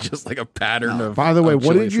just like a pattern of. By the way, of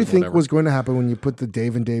what did chilies you and think whatever. was going to happen when you put the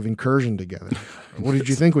Dave and Dave incursion together? What did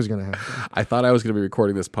you think was going to happen? I thought I was going to be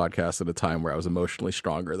recording this podcast at a time where I was emotionally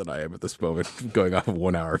stronger than I am at this moment, going off of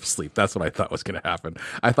 1 hour of sleep. That's what I thought was going to happen.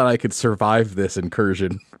 I thought I could survive this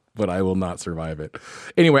incursion, but I will not survive it.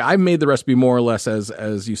 Anyway, I made the recipe more or less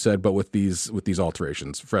as you said, but with these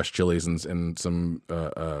alterations: fresh chilies and some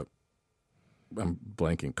I'm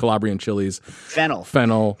blanking, Calabrian chilies,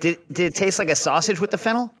 Fennel. Did it taste like a sausage with the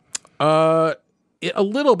fennel? a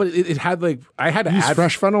little, but it had like I had to Use add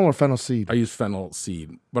fresh fennel or fennel seed? I used fennel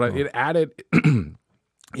seed, but it added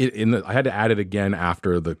I had to add it again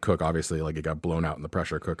after the cook. Obviously, like it got blown out in the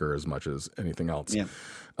pressure cooker as much as anything else. Yeah.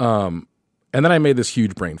 And then I made this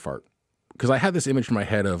huge brain fart because I had this image in my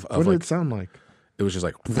head of What did like it sound like? it was just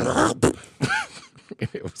like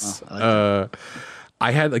it was.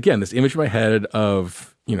 I had again this image in my head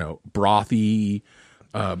of brothy,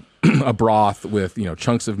 a broth with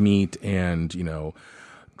chunks of meat and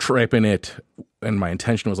tripe in it, and my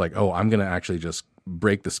intention was like, oh, I'm gonna actually just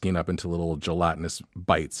break the skin up into little gelatinous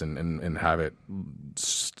bites and have it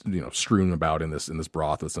strewn about in this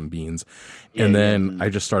broth with some beans, and then I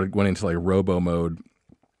just went into like robo mode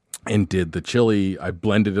and did the chili. I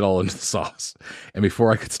blended it all into the sauce, and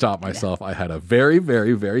before I could stop myself, I had a very,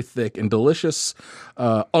 very, very thick and delicious,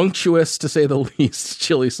 unctuous to say the least,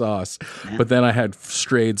 chili sauce. Yeah. But then I had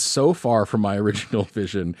strayed so far from my original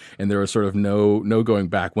vision, and there was sort of no going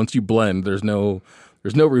back. Once you blend, there's no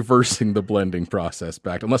reversing the blending process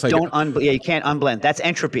back unless you can't unblend. That's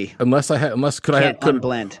entropy. Could I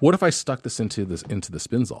unblend. What if I stuck this into the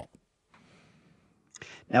Spinzall?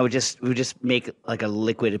 Now we just make like a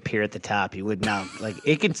liquid appear at the top. You would now like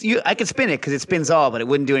it could. I could spin it because it spins all, but it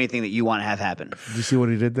wouldn't do anything that you want to have happen. Did you see what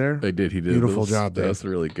he did there? He did. Beautiful job, Dave. That was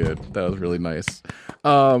really good. That was really nice.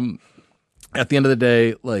 At the end of the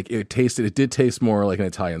day, like it did taste more like an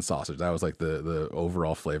Italian sausage. That was like the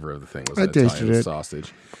overall flavor of the thing. Was I tasted Italian it.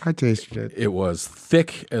 Sausage. I tasted it. It was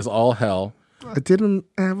thick as all hell. It didn't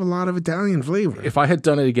have a lot of Italian flavor. If I had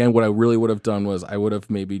done it again, what I really would have done was I would have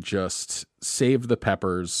maybe just saved the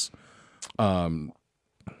peppers,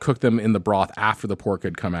 cooked them in the broth after the pork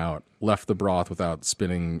had come out, left the broth without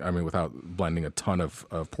blending a ton of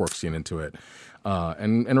pork skin into it,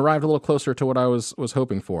 and arrived a little closer to what I was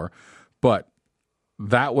hoping for. But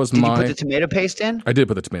that was Did you put the tomato paste in? I did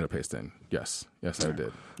put the tomato paste in. Yes, I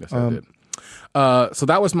did. I did. So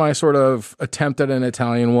that was my sort of attempt at an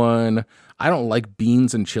Italian one. I don't like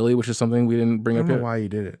beans and chili, which is something we didn't bring up yet. I don't know why you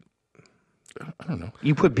did it. I don't know.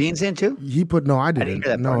 You put beans in too? I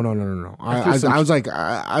didn't. No. I was like,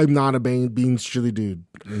 I'm not a beans chili dude.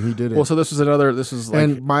 And he did it. Well, so this is like.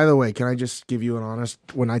 And by the way, can I just give you an honest,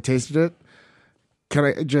 when I tasted it,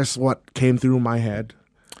 what came through my head?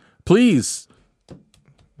 Please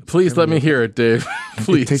let me hear it, Dave.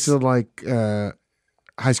 Please. It tasted like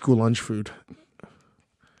high school lunch food.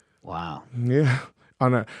 Wow. Yeah.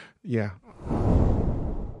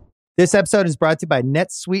 This episode is brought to you by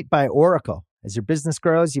NetSuite by Oracle. As your business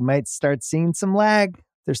grows, you might start seeing some lag.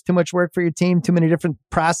 There's too much work for your team, too many different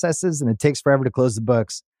processes, and it takes forever to close the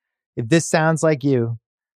books. If this sounds like you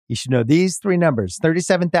should know these three numbers: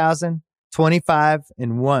 37,000, 25,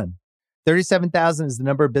 and 1. 37,000 is the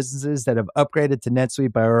number of businesses that have upgraded to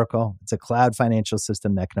NetSuite by Oracle. It's a cloud financial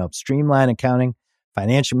system that can help streamline accounting,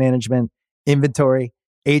 financial management, inventory,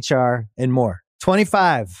 HR, and more.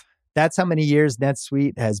 25. That's how many years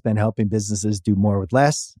NetSuite has been helping businesses do more with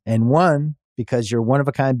less. And 1, because your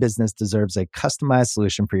one-of-a-kind business deserves a customized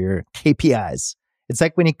solution for your KPIs. It's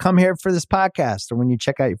like when you come here for this podcast or when you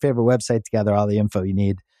check out your favorite website to gather all the info you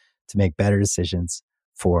need to make better decisions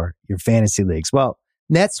for your fantasy leagues. Well,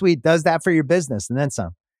 NetSuite does that for your business and then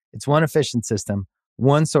some. It's one efficient system,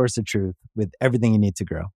 one source of truth with everything you need to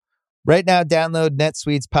grow. Right now, download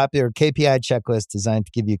NetSuite's popular KPI checklist designed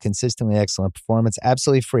to give you consistently excellent performance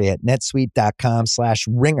absolutely free at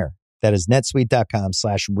netsuite.com/ringer. That is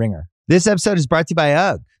netsuite.com/ringer. This episode is brought to you by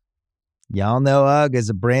UGG. Y'all know UGG is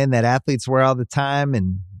a brand that athletes wear all the time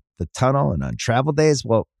in the tunnel and on travel days.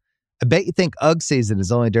 Well, I bet you think UGG season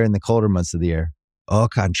is only during the colder months of the year. Au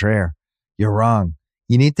contraire, you're wrong.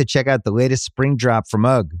 You need to check out the latest spring drop from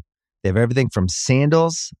UGG. They have everything from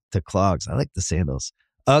sandals to clogs. I like the sandals.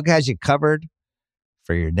 UGG has you covered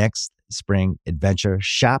for your next spring adventure.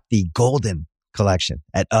 Shop the Golden Collection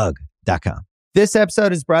at UGG.com. This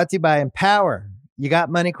episode is brought to you by Empower. You got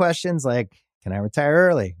money questions like, can I retire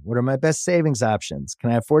early? What are my best savings options?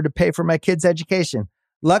 Can I afford to pay for my kids' education?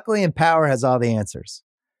 Luckily, Empower has all the answers.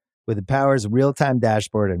 With Empower's real-time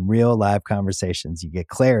dashboard and real live conversations, you get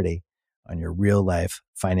clarity on your real life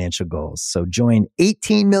financial goals. So join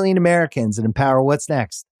 18 million Americans and empower what's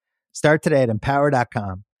next. Start today at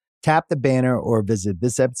empower.com. Tap the banner or visit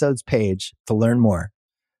this episode's page to learn more.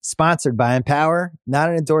 Sponsored by Empower, not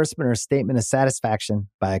an endorsement or a statement of satisfaction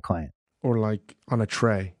by a client. Or like on a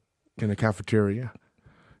tray in a cafeteria.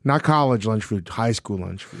 Not college lunch food, high school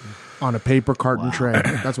lunch food. On a paper carton tray.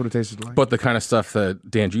 That's what it tasted like. But the kind of stuff that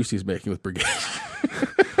Dan Juicy's making with Brigade.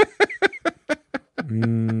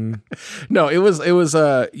 No, it was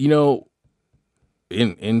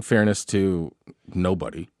in fairness to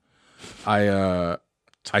nobody, I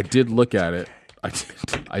did look at it.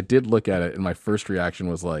 I did look at it, and my first reaction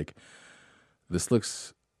was like, this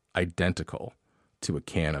looks identical to a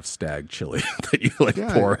can of Stag chili that you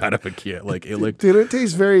pour out of a can. Like it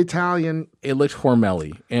tastes very Italian. It looked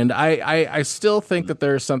Hormeli, and I still think that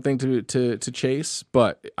there's something to chase,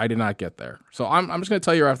 but I did not get there. So I'm just going to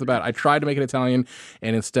tell you right off the bat, I tried to make it Italian,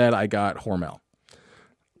 and instead I got Hormel.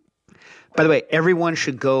 By the way, everyone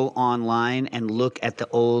should go online and look at the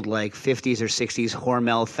old 50s or 60s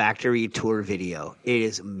Hormel factory tour video. It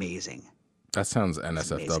is amazing. That sounds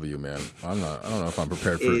NSFW, man. I don't know if I'm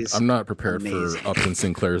prepared for. I'm not prepared for Upton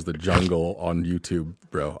Sinclair's The Jungle on YouTube,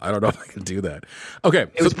 bro. I don't know if I can do that. Okay,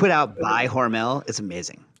 it was put out by Hormel. It's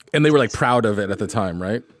amazing, and they were proud of it at the time,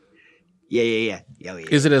 right? Yeah.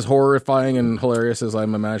 Is it as horrifying and hilarious as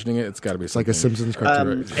I'm imagining it? It's got to be like a Simpsons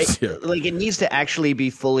cartoon. It needs to actually be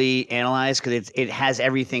fully analyzed because it has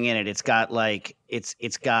everything in it. It's got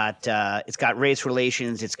it's got race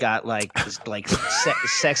relations. It's got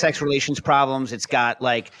sex relations problems. It's got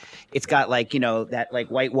that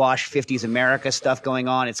whitewash 50s America stuff going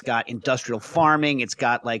on. It's got industrial farming. It's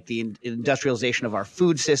got the industrialization of our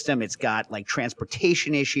food system. It's got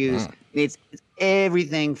transportation issues. It's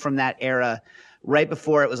everything from that era, right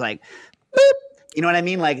before it was boop. You know what I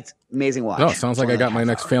mean? It's amazing watch. No, it sounds like I got my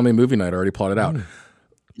next family movie night already plotted out.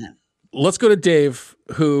 Yeah. Let's go to Dave,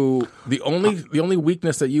 who the only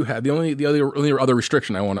weakness that you had, the only other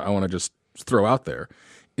restriction I want to just throw out there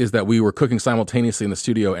is that we were cooking simultaneously in the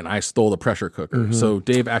studio and I stole the pressure cooker. Mm-hmm. So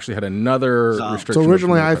Dave actually had another restriction. So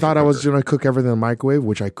originally I thought I was going to cook everything in the microwave,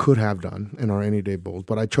 which I could have done in our any day bowls,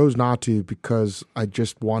 but I chose not to because I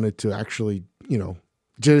just wanted to actually,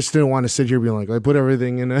 just didn't want to sit here being like, I put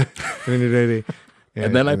everything in a day.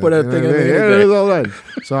 And then I put everything in there. It was all done.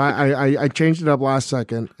 So I changed it up last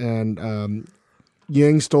second, and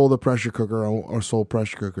Ying stole the pressure cooker or sole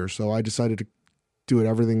pressure cooker. So I decided to do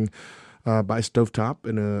everything by stovetop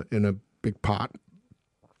in a big pot.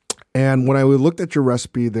 And when I looked at your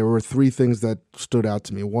recipe, there were three things that stood out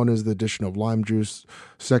to me. One is the addition of lime juice.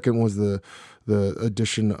 Second was the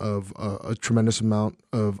addition of a tremendous amount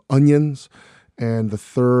of onions. And the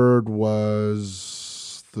third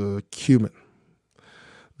was the cumin.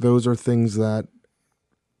 Those are things that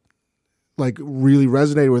really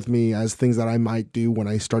resonated with me as things that I might do when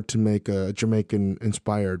I start to make a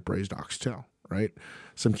Jamaican-inspired braised oxtail, right?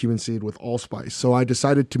 Some cumin seed with allspice. So I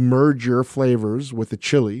decided to merge your flavors with the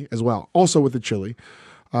chili as well. Also with the chili,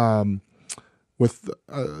 with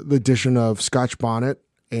the addition of Scotch bonnet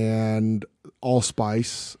and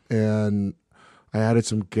allspice, and I added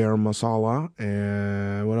some garam masala,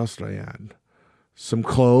 and what else did I add? Some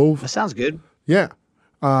clove. That sounds good. Yeah.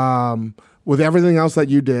 With everything else that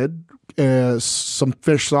you did, some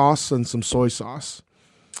fish sauce and some soy sauce.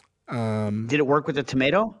 Did it work with the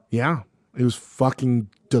tomato? Yeah. It was fucking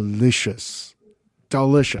delicious.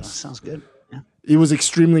 Delicious. That sounds good. Yeah. It was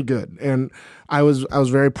extremely good. And I was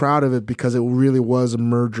very proud of it because it really was a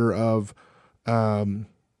merger of,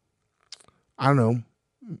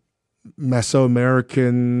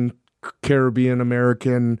 Mesoamerican, Caribbean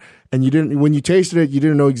American, and when you tasted it, you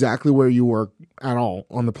didn't know exactly where you were at all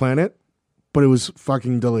on the planet, but it was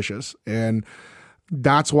fucking delicious. And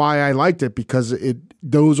that's why I liked it, because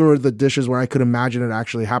those are the dishes where I could imagine it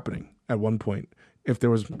actually happening at one point if there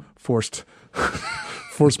was forced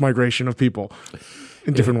migration of people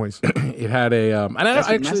in different ways. It had a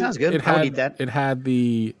that sounds good. I would eat that.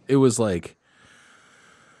 It was like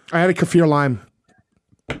I had a kaffir lime.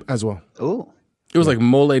 as well. Ooh. It was like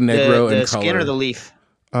mole negro The in color. skin or the leaf?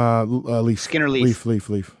 Leaf. Skin or leaf?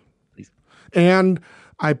 Leaf. And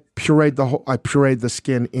I pureed the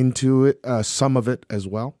skin into it, some of it as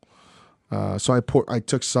well. So I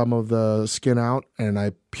took some of the skin out and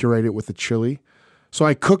I pureed it with the chili. So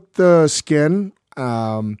I cooked the skin.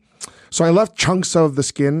 So I left chunks of the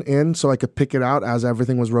skin in so I could pick it out as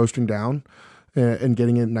everything was roasting down and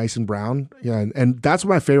getting it nice and brown. Yeah, and that's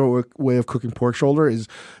my favorite way of cooking pork shoulder is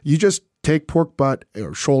you just take pork butt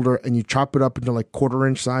or shoulder and you chop it up into like 1/4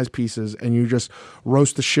 inch size pieces and you just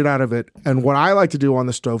roast the shit out of it. And what I like to do on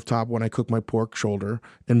the stovetop when I cook my pork shoulder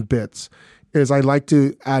in bits is I like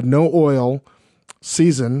to add no oil,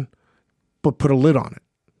 season, but put a lid on it.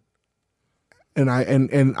 And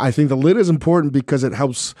I think the lid is important because it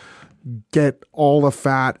helps get all the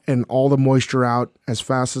fat and all the moisture out as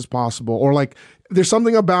fast as possible. Or like there's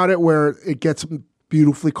something about it where it gets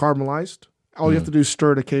beautifully caramelized. All you have to do is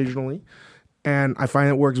stir it occasionally. And I find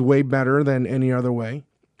it works way better than any other way.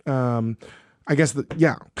 I guess,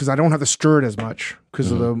 because I don't have to stir it as much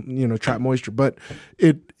because of the, trapped moisture. But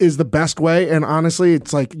it is the best way. And honestly,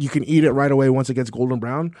 it's like you can eat it right away once it gets golden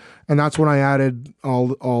brown. And that's when I added all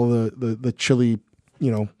the chili,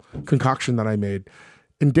 concoction that I made.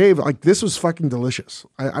 And Dave, like this was fucking delicious.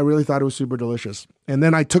 I really thought it was super delicious. And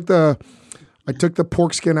then I took the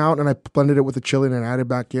pork skin out and I blended it with the chili and added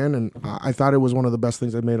back in. And I thought it was one of the best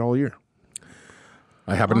things I've made all year.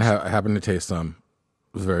 I happened to taste some.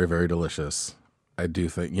 It was very, very delicious. I do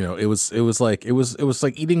think, it was like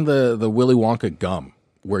eating the Willy Wonka gum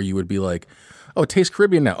where you would be like, oh, it tastes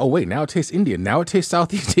Caribbean now. Oh, wait, now it tastes Indian. Now it tastes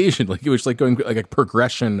Southeast Asian. Like it was like going like a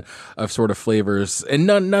progression of sort of flavors and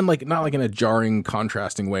none like, not like in a jarring,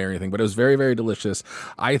 contrasting way or anything, but it was very, very delicious.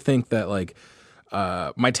 I think that like,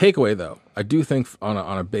 my takeaway though, I do think on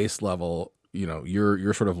a base level,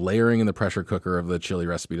 you're sort of layering in the pressure cooker of the chili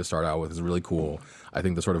recipe to start out with is really cool. I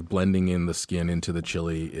think the sort of blending in the skin into the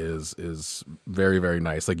chili is very, very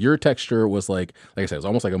nice. Like your texture was like I said, it was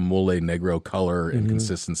almost like a mole negro color and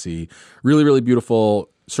consistency. Really, really beautiful.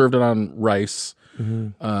 Served it on rice.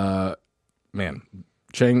 Man,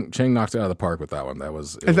 Chang knocked it out of the park with that one.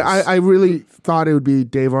 I really thought it would be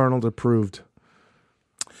Dave Arnold approved.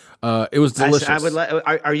 It was delicious. I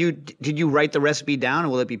would. Did you write the recipe down,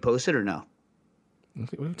 and will it be posted or no?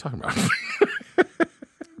 What are you talking about?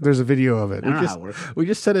 There's a video of it. I don't know how it works. We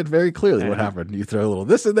just said it very clearly what happened. You throw a little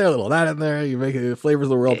this in there, a little that in there. You make it flavors of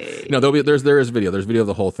the world. There is video. There's video of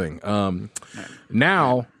the whole thing.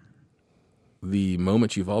 Now, the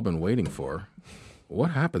moment you've all been waiting for.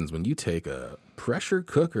 What happens when you take a pressure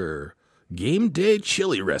cooker game day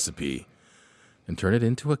chili recipe and turn it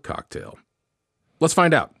into a cocktail? Let's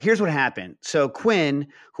find out. Here's what happened. So Quinn,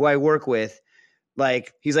 who I work with,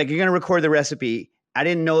 he's like, you're going to record the recipe. I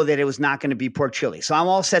didn't know that it was not going to be pork chili. So I'm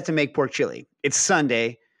all set to make pork chili. It's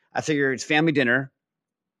Sunday. I figure it's family dinner.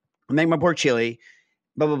 I make my pork chili,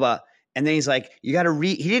 blah, blah, blah. And then he's like, you got to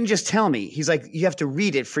read. He didn't just tell me. He's like, you have to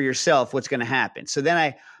read it for yourself what's going to happen. So then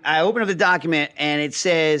I open up the document and it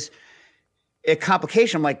says a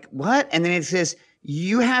complication. I'm like, what? And then it says,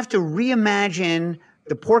 you have to reimagine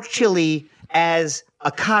the pork chili as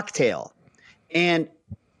a cocktail. And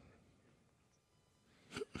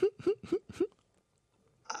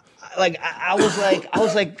I was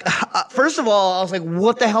like, first of all, I was like,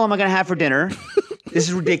 what the hell am I going to have for dinner? This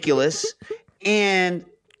is ridiculous. And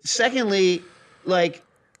secondly, it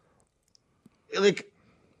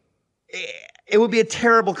would be a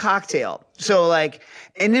terrible cocktail. So and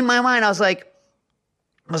in my mind, I was like,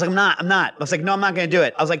 I'm not. I was like, no, I'm not going to do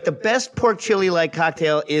it. I was like, the best pork chili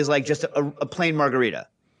cocktail is just a plain margarita,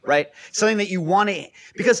 right? Something that you want to,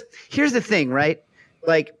 because here's the thing, right?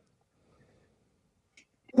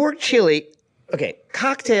 Pork chili, okay,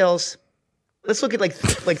 cocktails. Let's look at like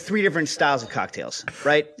 3 different styles of cocktails,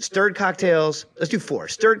 right? Stirred cocktails. Let's do 4.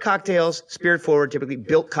 Stirred cocktails, spirit forward, typically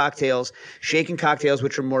built cocktails, shaken cocktails,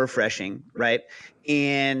 which are more refreshing, right?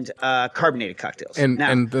 And carbonated cocktails. And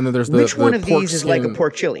then there's which one of these is like a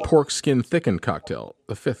pork chili? Pork skin thickened cocktail,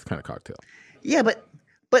 the 5th kind of cocktail. Yeah, but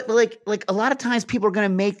like a lot of times people are going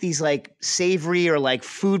to make these savory or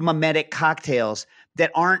food mimetic cocktails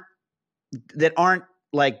that aren't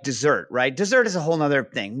like dessert, right? Dessert is a whole nother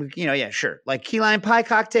thing. Yeah, sure. Like key lime pie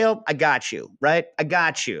cocktail, I got you, right? I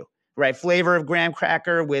got you, right? Flavor of graham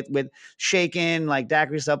cracker with shaken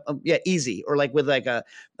daiquiri stuff. Yeah, easy. Or with a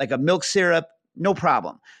milk syrup, no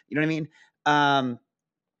problem. You know what I mean?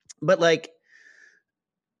 But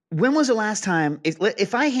when was the last time?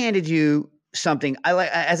 If I handed you something,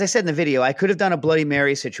 as I said in the video, I could have done a Bloody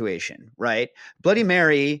Mary situation, right? Bloody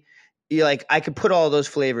Mary. I could put all those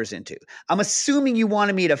flavors into. I'm assuming you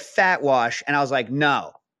wanted me to fat wash, and I was like,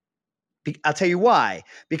 no, I'll tell you why.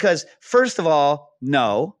 Because first of all,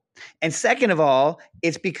 no. And second of all,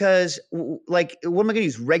 it's because like, what am I going to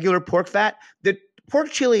use? Regular pork fat? The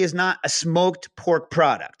pork chili is not a smoked pork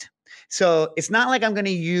product. So it's not like I'm going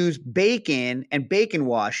to use bacon and bacon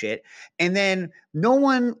wash it. And then no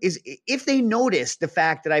one is, if they notice the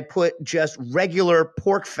fact that I put just regular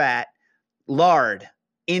pork fat lard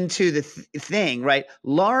into the thing, right?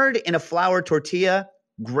 Lard in a flour tortilla,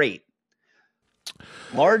 great.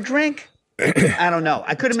 Lard drink? I don't know.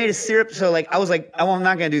 I could have made a syrup. So like, I was like, oh, I'm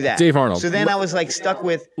not going to do that. Dave Arnold. So then I was like stuck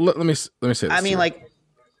with. Let me say this. I mean, like.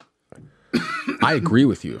 I agree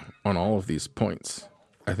with you on all of these points.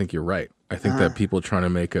 I think you're right. I think that people trying to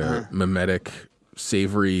make a mimetic,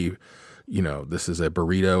 savory, this is a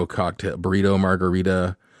burrito cocktail, burrito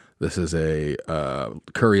margarita. This is a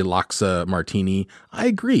curry laksa martini. I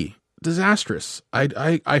agree. Disastrous.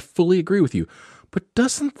 I fully agree with you. But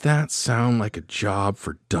doesn't that sound like a job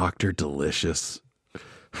for Dr. Delicious?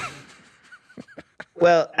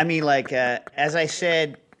 Well, I mean, like, as I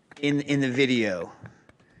said in the video,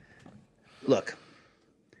 look,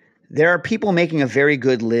 there are people making a very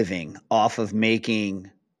good living off of making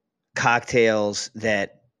cocktails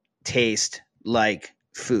that taste like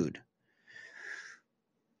food.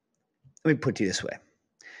 Let me put it to you this way.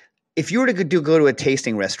 If you were to go to a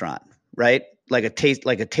tasting restaurant, right? Like a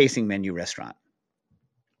tasting menu restaurant.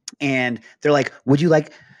 And they're like,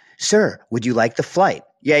 sir, would you like the flight?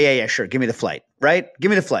 Yeah, sure. Give me the flight, right? Give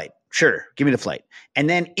me the flight. Sure. Give me the flight. And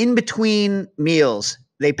then in between meals,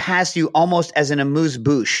 they pass you almost as an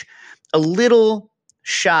amuse-bouche, a little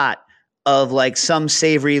shot of like some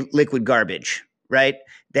savory liquid garbage, right?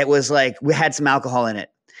 That was like, we had some alcohol in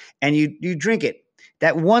it. And you drink it.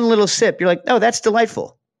 That one little sip, you're like, oh, that's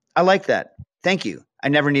delightful. I like that. Thank you. I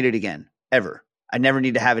never need it again, ever. I never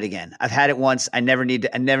need to have it again. I've had it once. Never needs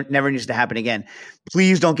to happen again.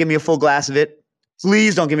 Please don't give me a full glass of it.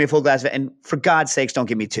 Please don't give me a full glass of it. And for God's sakes, don't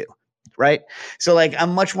give me two. Right? So like,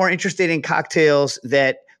 I'm much more interested in cocktails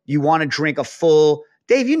that you want to drink a full.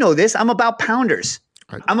 Dave, you know this. I'm about pounders.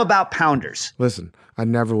 I'm about pounders. Listen, I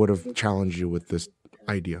never would have challenged you with this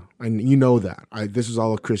idea. And you know that. This is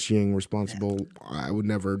all a Chris Ying responsible. I would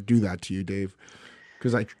never do that to you, Dave.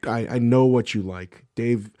 Because I know what you like.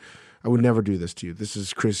 Dave, I would never do this to you. This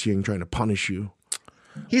is Chris Ying trying to punish you.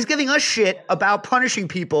 He's giving us shit about punishing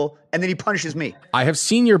people, and then he punishes me. I have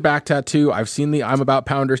seen your back tattoo. I've seen the I'm About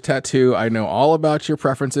Pounders tattoo. I know all about your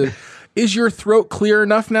preferences. Is your throat clear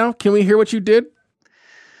enough now? Can we hear what you did?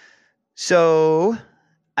 So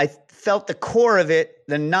I felt the core of it,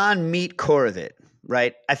 the non-meat core of it,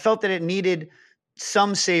 right? I felt that it needed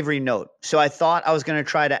some savory note. So I thought I was going to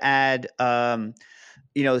try to add, I've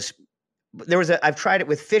tried it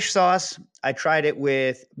with fish sauce. I tried it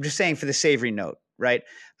with, I'm just saying for the savory note, right?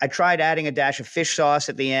 I tried adding a dash of fish sauce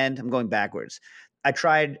at the end. I'm going backwards. I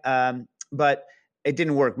tried, but it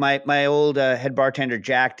didn't work. My old head bartender,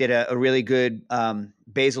 Jack, did a really good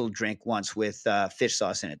basil drink once with fish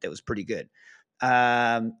sauce in it that was pretty good.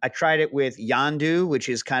 I tried it with Yondu, which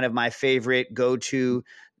is kind of my favorite go-to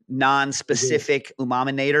non-specific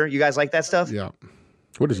umaminator. You guys like that stuff? Yeah.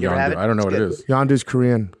 What is Yondu? I don't know what it is. Yondu's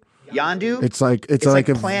Korean. Yondu? It's like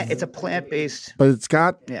a plant. It's a plant-based. But it's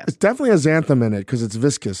definitely a xanthan in it because it's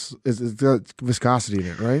viscous. It's got viscosity in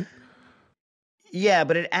it, right? Yeah,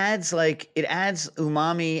 but it adds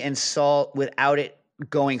umami and salt without it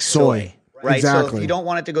going soy. Right? Exactly. So if you don't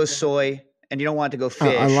want it to go soy and you don't want it to go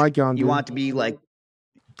fish, I like Yondu. You want it to be like,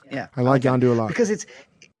 yeah. I like Yondu a lot. Because it's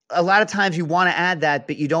a lot of times you want to add that,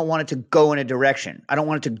 but you don't want it to go in a direction. I don't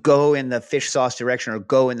want it to go in the fish sauce direction or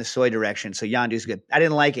go in the soy direction. So Yondu's good. I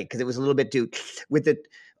didn't like it because it was a little bit too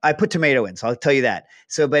I put tomato in, so I'll tell you that.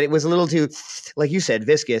 So, but it was a little too, like you said,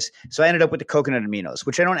 viscous. So I ended up with the coconut aminos,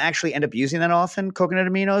 which I don't actually end up using that often, coconut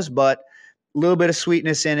aminos, but a little bit of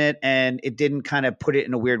sweetness in it, and it didn't kind of put it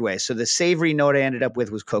in a weird way. So the savory note I ended up with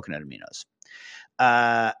was coconut aminos.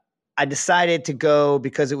 I decided to go,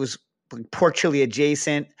 because it was pork chili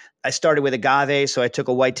adjacent, I started with agave, so I took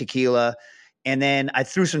a white tequila, and then I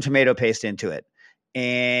threw some tomato paste into it.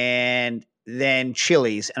 And then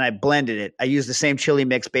chilies, and I blended it. I used the same chili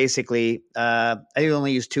mix basically. I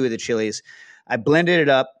only used 2 of the chilies. I blended it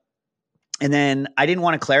up, and then I didn't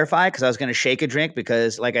want to clarify because I was going to shake a drink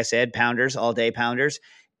because, like I said, pounders, all day pounders.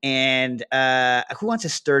 And who wants a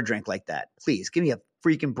stir drink like that? Please give me a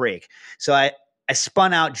freaking break. So I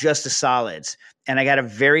spun out just the solids, and I got a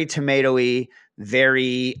very tomatoey,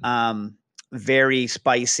 very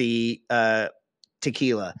spicy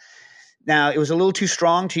tequila. Now, it was a little too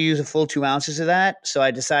strong to use a full 2 ounces of that, so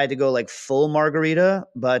I decided to go like full margarita,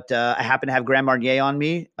 but I happened to have Grand Marnier on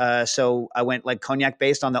me, so I went like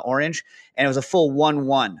cognac-based on the orange, and it was a full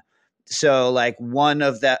 1-1. So like one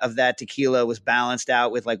of that tequila was balanced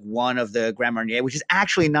out with like one of the Grand Marnier, which is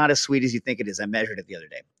actually not as sweet as you think it is. I measured it the other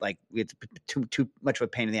day. Like it's too much of a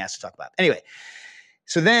pain in the ass to talk about. Anyway,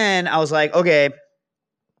 so then I was like, okay,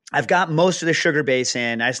 I've got most of the sugar base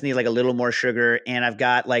in. I just need like a little more sugar, and I've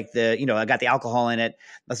got like I got the alcohol in it.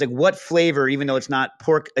 I was like, what flavor, even though it's not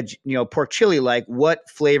pork chili, like what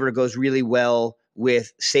flavor goes really well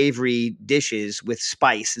with savory dishes with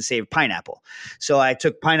spice and savory pineapple? So I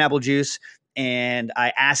took pineapple juice and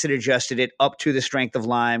I acid adjusted it up to the strength of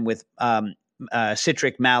lime with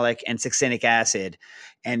citric, malic, and succinic acid.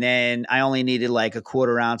 And then I only needed like a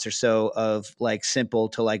quarter ounce or so of like simple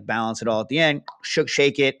to like balance it all at the end.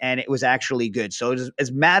 Shake it, and it was actually good. So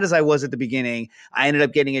as mad as I was at the beginning, I ended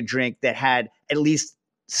up getting a drink that had at least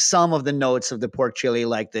some of the notes of the pork chili,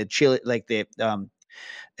 like the chili, like the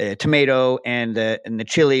tomato and the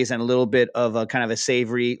chilies, and a little bit of a kind of a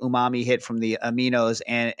savory umami hit from the aminos,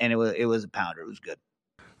 and it was a pounder. It was good.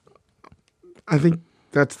 I think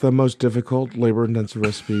that's the most difficult labor-intensive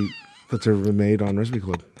recipe that's ever been made on Recipe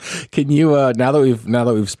Club. Can you now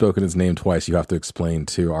that we've spoken his name twice, you have to explain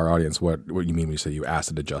to our audience what you mean when you say you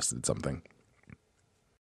acid adjusted something?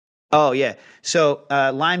 Oh yeah, so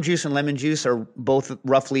lime juice and lemon juice are both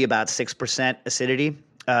roughly about 6% acidity.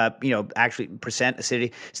 Actually percent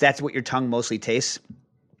acidity. So that's what your tongue mostly tastes.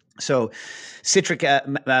 So citric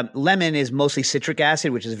lemon is mostly citric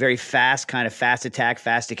acid, which is a very fast kind of fast attack,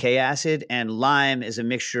 fast decay acid. And lime is a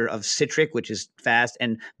mixture of citric, which is fast,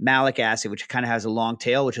 and malic acid, which kind of has a long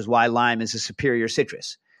tail, which is why lime is a superior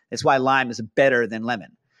citrus. That's why lime is better than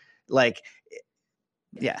lemon. Like,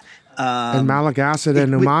 yeah. And malic acid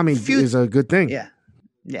and umami is a good thing.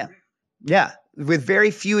 Yeah. With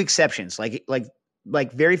very few exceptions, like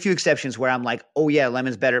very few exceptions where I'm like, oh yeah,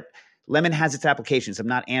 lemon's better. Lemon has its applications. I'm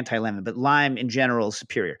not anti-lemon, but lime in general is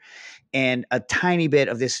superior. And a tiny bit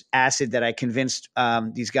of this acid that I convinced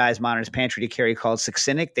these guys, Modernist Pantry, to carry called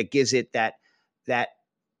succinic, that gives it that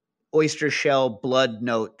oyster shell blood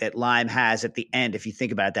note that lime has at the end. If you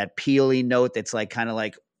think about it, that peely note that's like kind of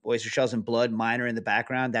like oyster shells and blood, minor in the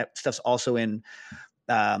background. That stuff's also in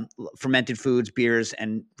fermented foods, beers,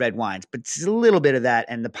 and red wines, but it's a little bit of that.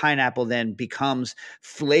 And the pineapple then becomes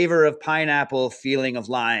flavor of pineapple, feeling of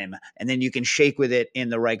lime. And then you can shake with it in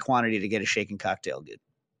the right quantity to get a shaken cocktail good.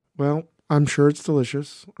 Well, I'm sure it's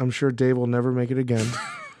delicious. I'm sure Dave will never make it again.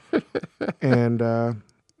 And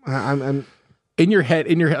I'm in your head.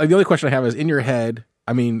 The only question I have is in your head.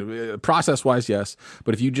 I mean, process-wise, yes.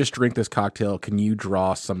 But if you just drink this cocktail, can you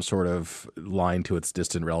draw some sort of line to its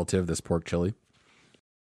distant relative, this pork chili?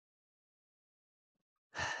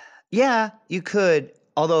 Yeah, you could.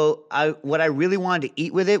 Although what I really wanted to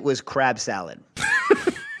eat with it was crab salad.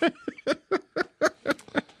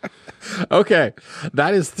 Okay.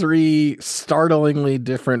 That is 3 startlingly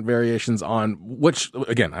different variations on which,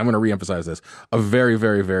 again, I'm going to reemphasize this, a very,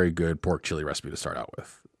 very, very good pork chili recipe to start out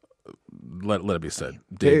with. Let it be said.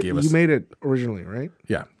 Dave gave us, you made it originally, right?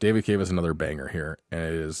 Yeah. David gave us another banger here. And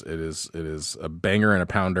it is a banger and a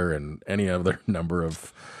pounder and any other number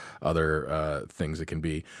of other things it can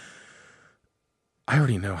be. I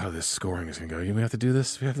already know how this scoring is going to go. You have to do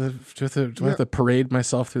this. Do I have to parade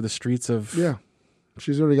myself through the streets of? Yeah,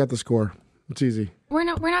 she's already got the score. It's easy. We're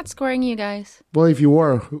not scoring you guys. Well, if you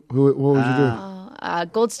were, what would you do?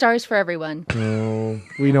 Gold stars for everyone. Oh,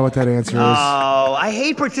 we know what that answer is. Oh, I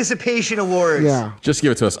hate participation awards. Yeah, just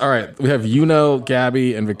give it to us. All right, we have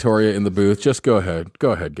Gabby, and Victoria in the booth. Just go ahead.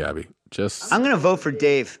 Go ahead, Gabby. I'm going to vote for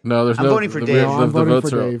Dave. No, I'm voting for Dave. I'm voting for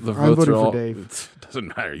Dave. I'm voting for Dave. It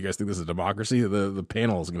doesn't matter. You guys think this is a democracy? The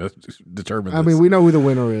panel is going to determine this. I mean, we know who the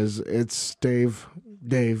winner is. It's Dave,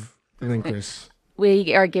 and then Chris.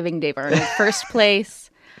 We are giving Dave our first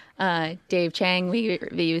place. Dave Chang, we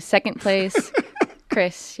review second place.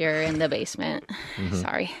 Chris, you're in the basement. Mm-hmm.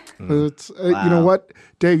 Sorry. It's, wow. You know what,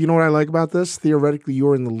 Dave, you know what I like about this? Theoretically,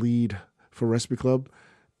 you're in the lead for Recipe Club.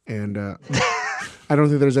 And I don't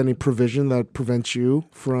think there's any provision that prevents you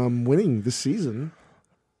from winning this season.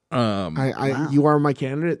 Wow. You are my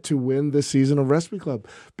candidate to win this season of Recipe Club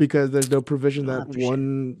because there's no provision that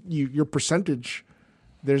your percentage.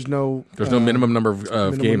 There's no minimum number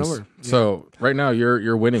of games. Yeah. So right now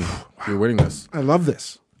you're winning. You're winning this. I love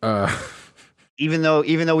this. Even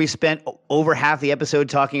though we spent over half the episode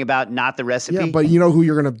talking about not the recipe. Yeah, but you know who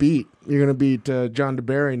you're gonna beat? You're gonna beat John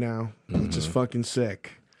DeBerry now, which is fucking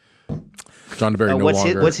sick. John DeBerry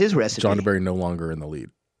what's his recipe? John DeBerry no longer in the lead.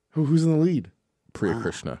 Who's in the lead? Priya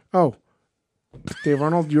Krishna. Oh, Dave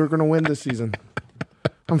Arnold, you're gonna win this season.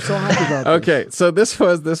 I'm so happy about this. Okay, so this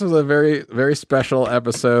was a very, very special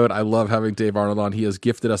episode. I love having Dave Arnold on. He has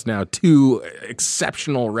gifted us now 2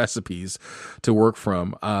 exceptional recipes to work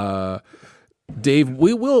from. Dave,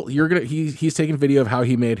 he's taking video of how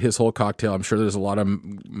he made his whole cocktail. I'm sure there's a lot of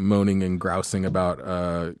moaning and grousing about,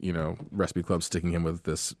 Recipe Club sticking him with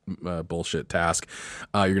this bullshit task.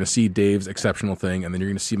 You're going to see Dave's exceptional thing, and then you're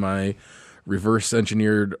going to see my reverse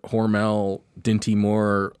engineered Hormel Dinty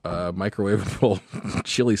Moore microwavable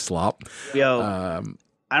chili slop. Yo,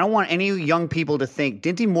 I don't want any young people to think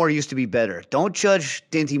Dinty Moore used to be better. Don't judge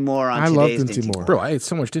Dinty Moore on today's Dinty Moore. Bro, I ate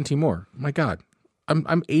so much Dinty Moore. My God. I'm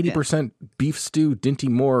 80% beef stew, Dinty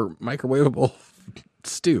Moore microwavable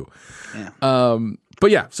stew. Yeah. But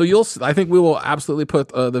yeah, so I think we will absolutely put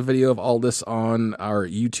the video of all this on our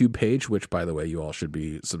YouTube page, which, by the way, you all should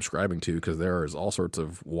be subscribing to, because there is all sorts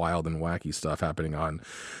of wild and wacky stuff happening on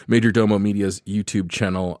Major Domo Media's YouTube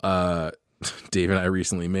channel. Dave and I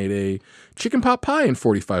recently made a chicken pot pie in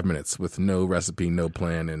 45 minutes with no recipe, no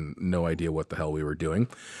plan, and no idea what the hell we were doing.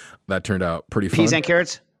 That turned out pretty fun. Peas and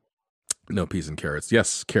carrots? No peas and carrots.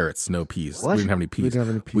 Yes, carrots, no peas. What? We didn't have any peas. We didn't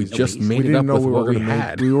have any peas. We No just peas. made We it up didn't know with we what were we gonna make.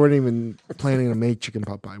 had. We weren't even planning to make chicken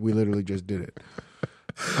pot pie. We literally just did it.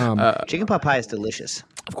 Chicken pot pie is delicious.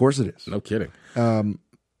 Of course it is. No kidding.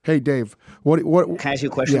 Hey, Dave, what? Can I ask you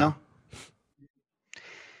a question, Yeah. though?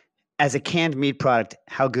 As a canned meat product,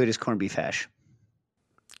 how good is corned beef hash?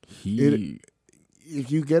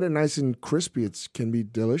 If you get it nice and crispy, it can be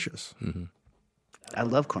delicious. I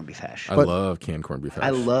love corned beef hash. I love canned corned beef hash.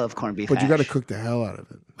 I love corned beef But hash. you got to cook the hell out of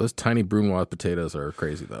it. Those tiny brunoise potatoes are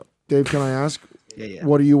crazy, though. Dave, can I ask, Yeah.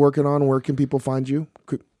 what are you working on? Where can people find you?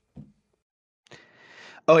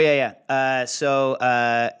 Oh, yeah. So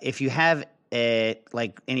if you have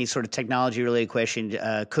like any sort of technology related question,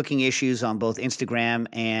 cooking issues on both Instagram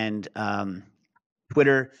and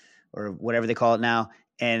Twitter or whatever they call it now,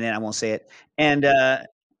 and then I won't say it. And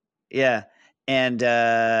yeah. And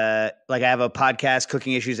like I have a podcast,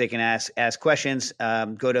 Cooking Issues. They can ask questions.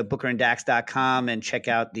 Go to bookeranddax.com and check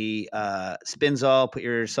out the Spinzall. Put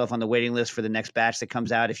yourself on the waiting list for the next batch that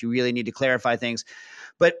comes out if you really need to clarify things.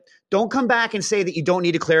 But don't come back and say that you don't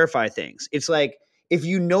need to clarify things. It's like if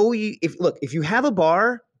you have a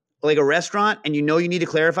bar, like a restaurant, and you know you need to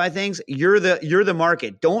clarify things, you're the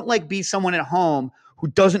market. Don't like be someone at home who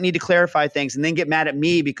doesn't need to clarify things and then get mad at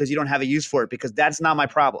me because you don't have a use for it, because that's not my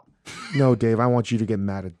problem. No, Dave, I want you to get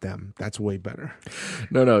mad at them. That's way better.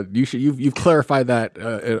 No, you've clarified that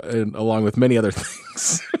along with many other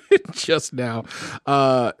things just now.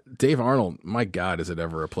 Dave Arnold, my God, is it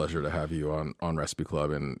ever a pleasure to have you on Recipe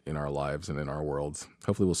Club and in our lives and in our worlds.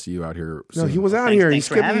 Hopefully we'll see you out here soon. No, he was out here. Thanks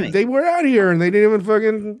for having me. They were out here, and they didn't even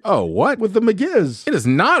fucking. Oh, what? With the McGizz. It is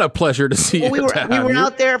not a pleasure to see Well, you. we were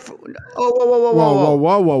out there. Whoa.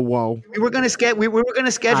 Whoa. We were gonna schedule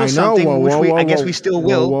I know. something, which I guess whoa. we still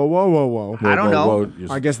will. Whoa. I don't know.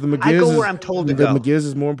 I guess the McGizz. I go where I'm told to the go. McGizz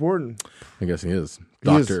is more important. I guess he is. He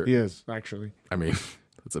is. Doctor. He is actually. I mean,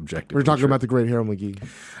 it's objective. We're talking about the great Harold McGee.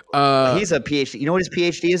 He's a PhD. You know what his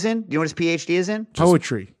PhD is in? Do you know what his PhD is in?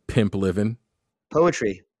 Poetry. Pimp living.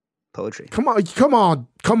 Poetry. Come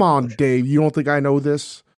on, Dave. You don't think I know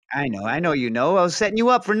this? I know you know. I was setting you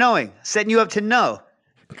up for knowing. Setting you up to know.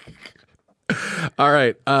 All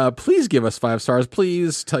right. Please give us 5 stars.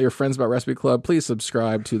 Please tell your friends about Recipe Club. Please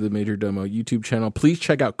subscribe to the Major Domo YouTube channel. Please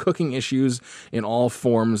check out Cooking Issues in all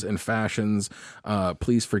forms and fashions.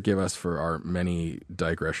 Please forgive us for our many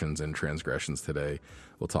digressions and transgressions today.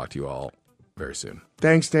 We'll talk to you all very soon.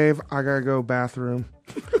 Thanks, Dave. I gotta go bathroom.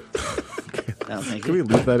 Oh, thank Can you.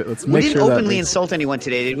 we leave that? Let's We make didn't sure openly that insult anyone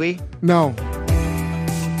today, did we? No.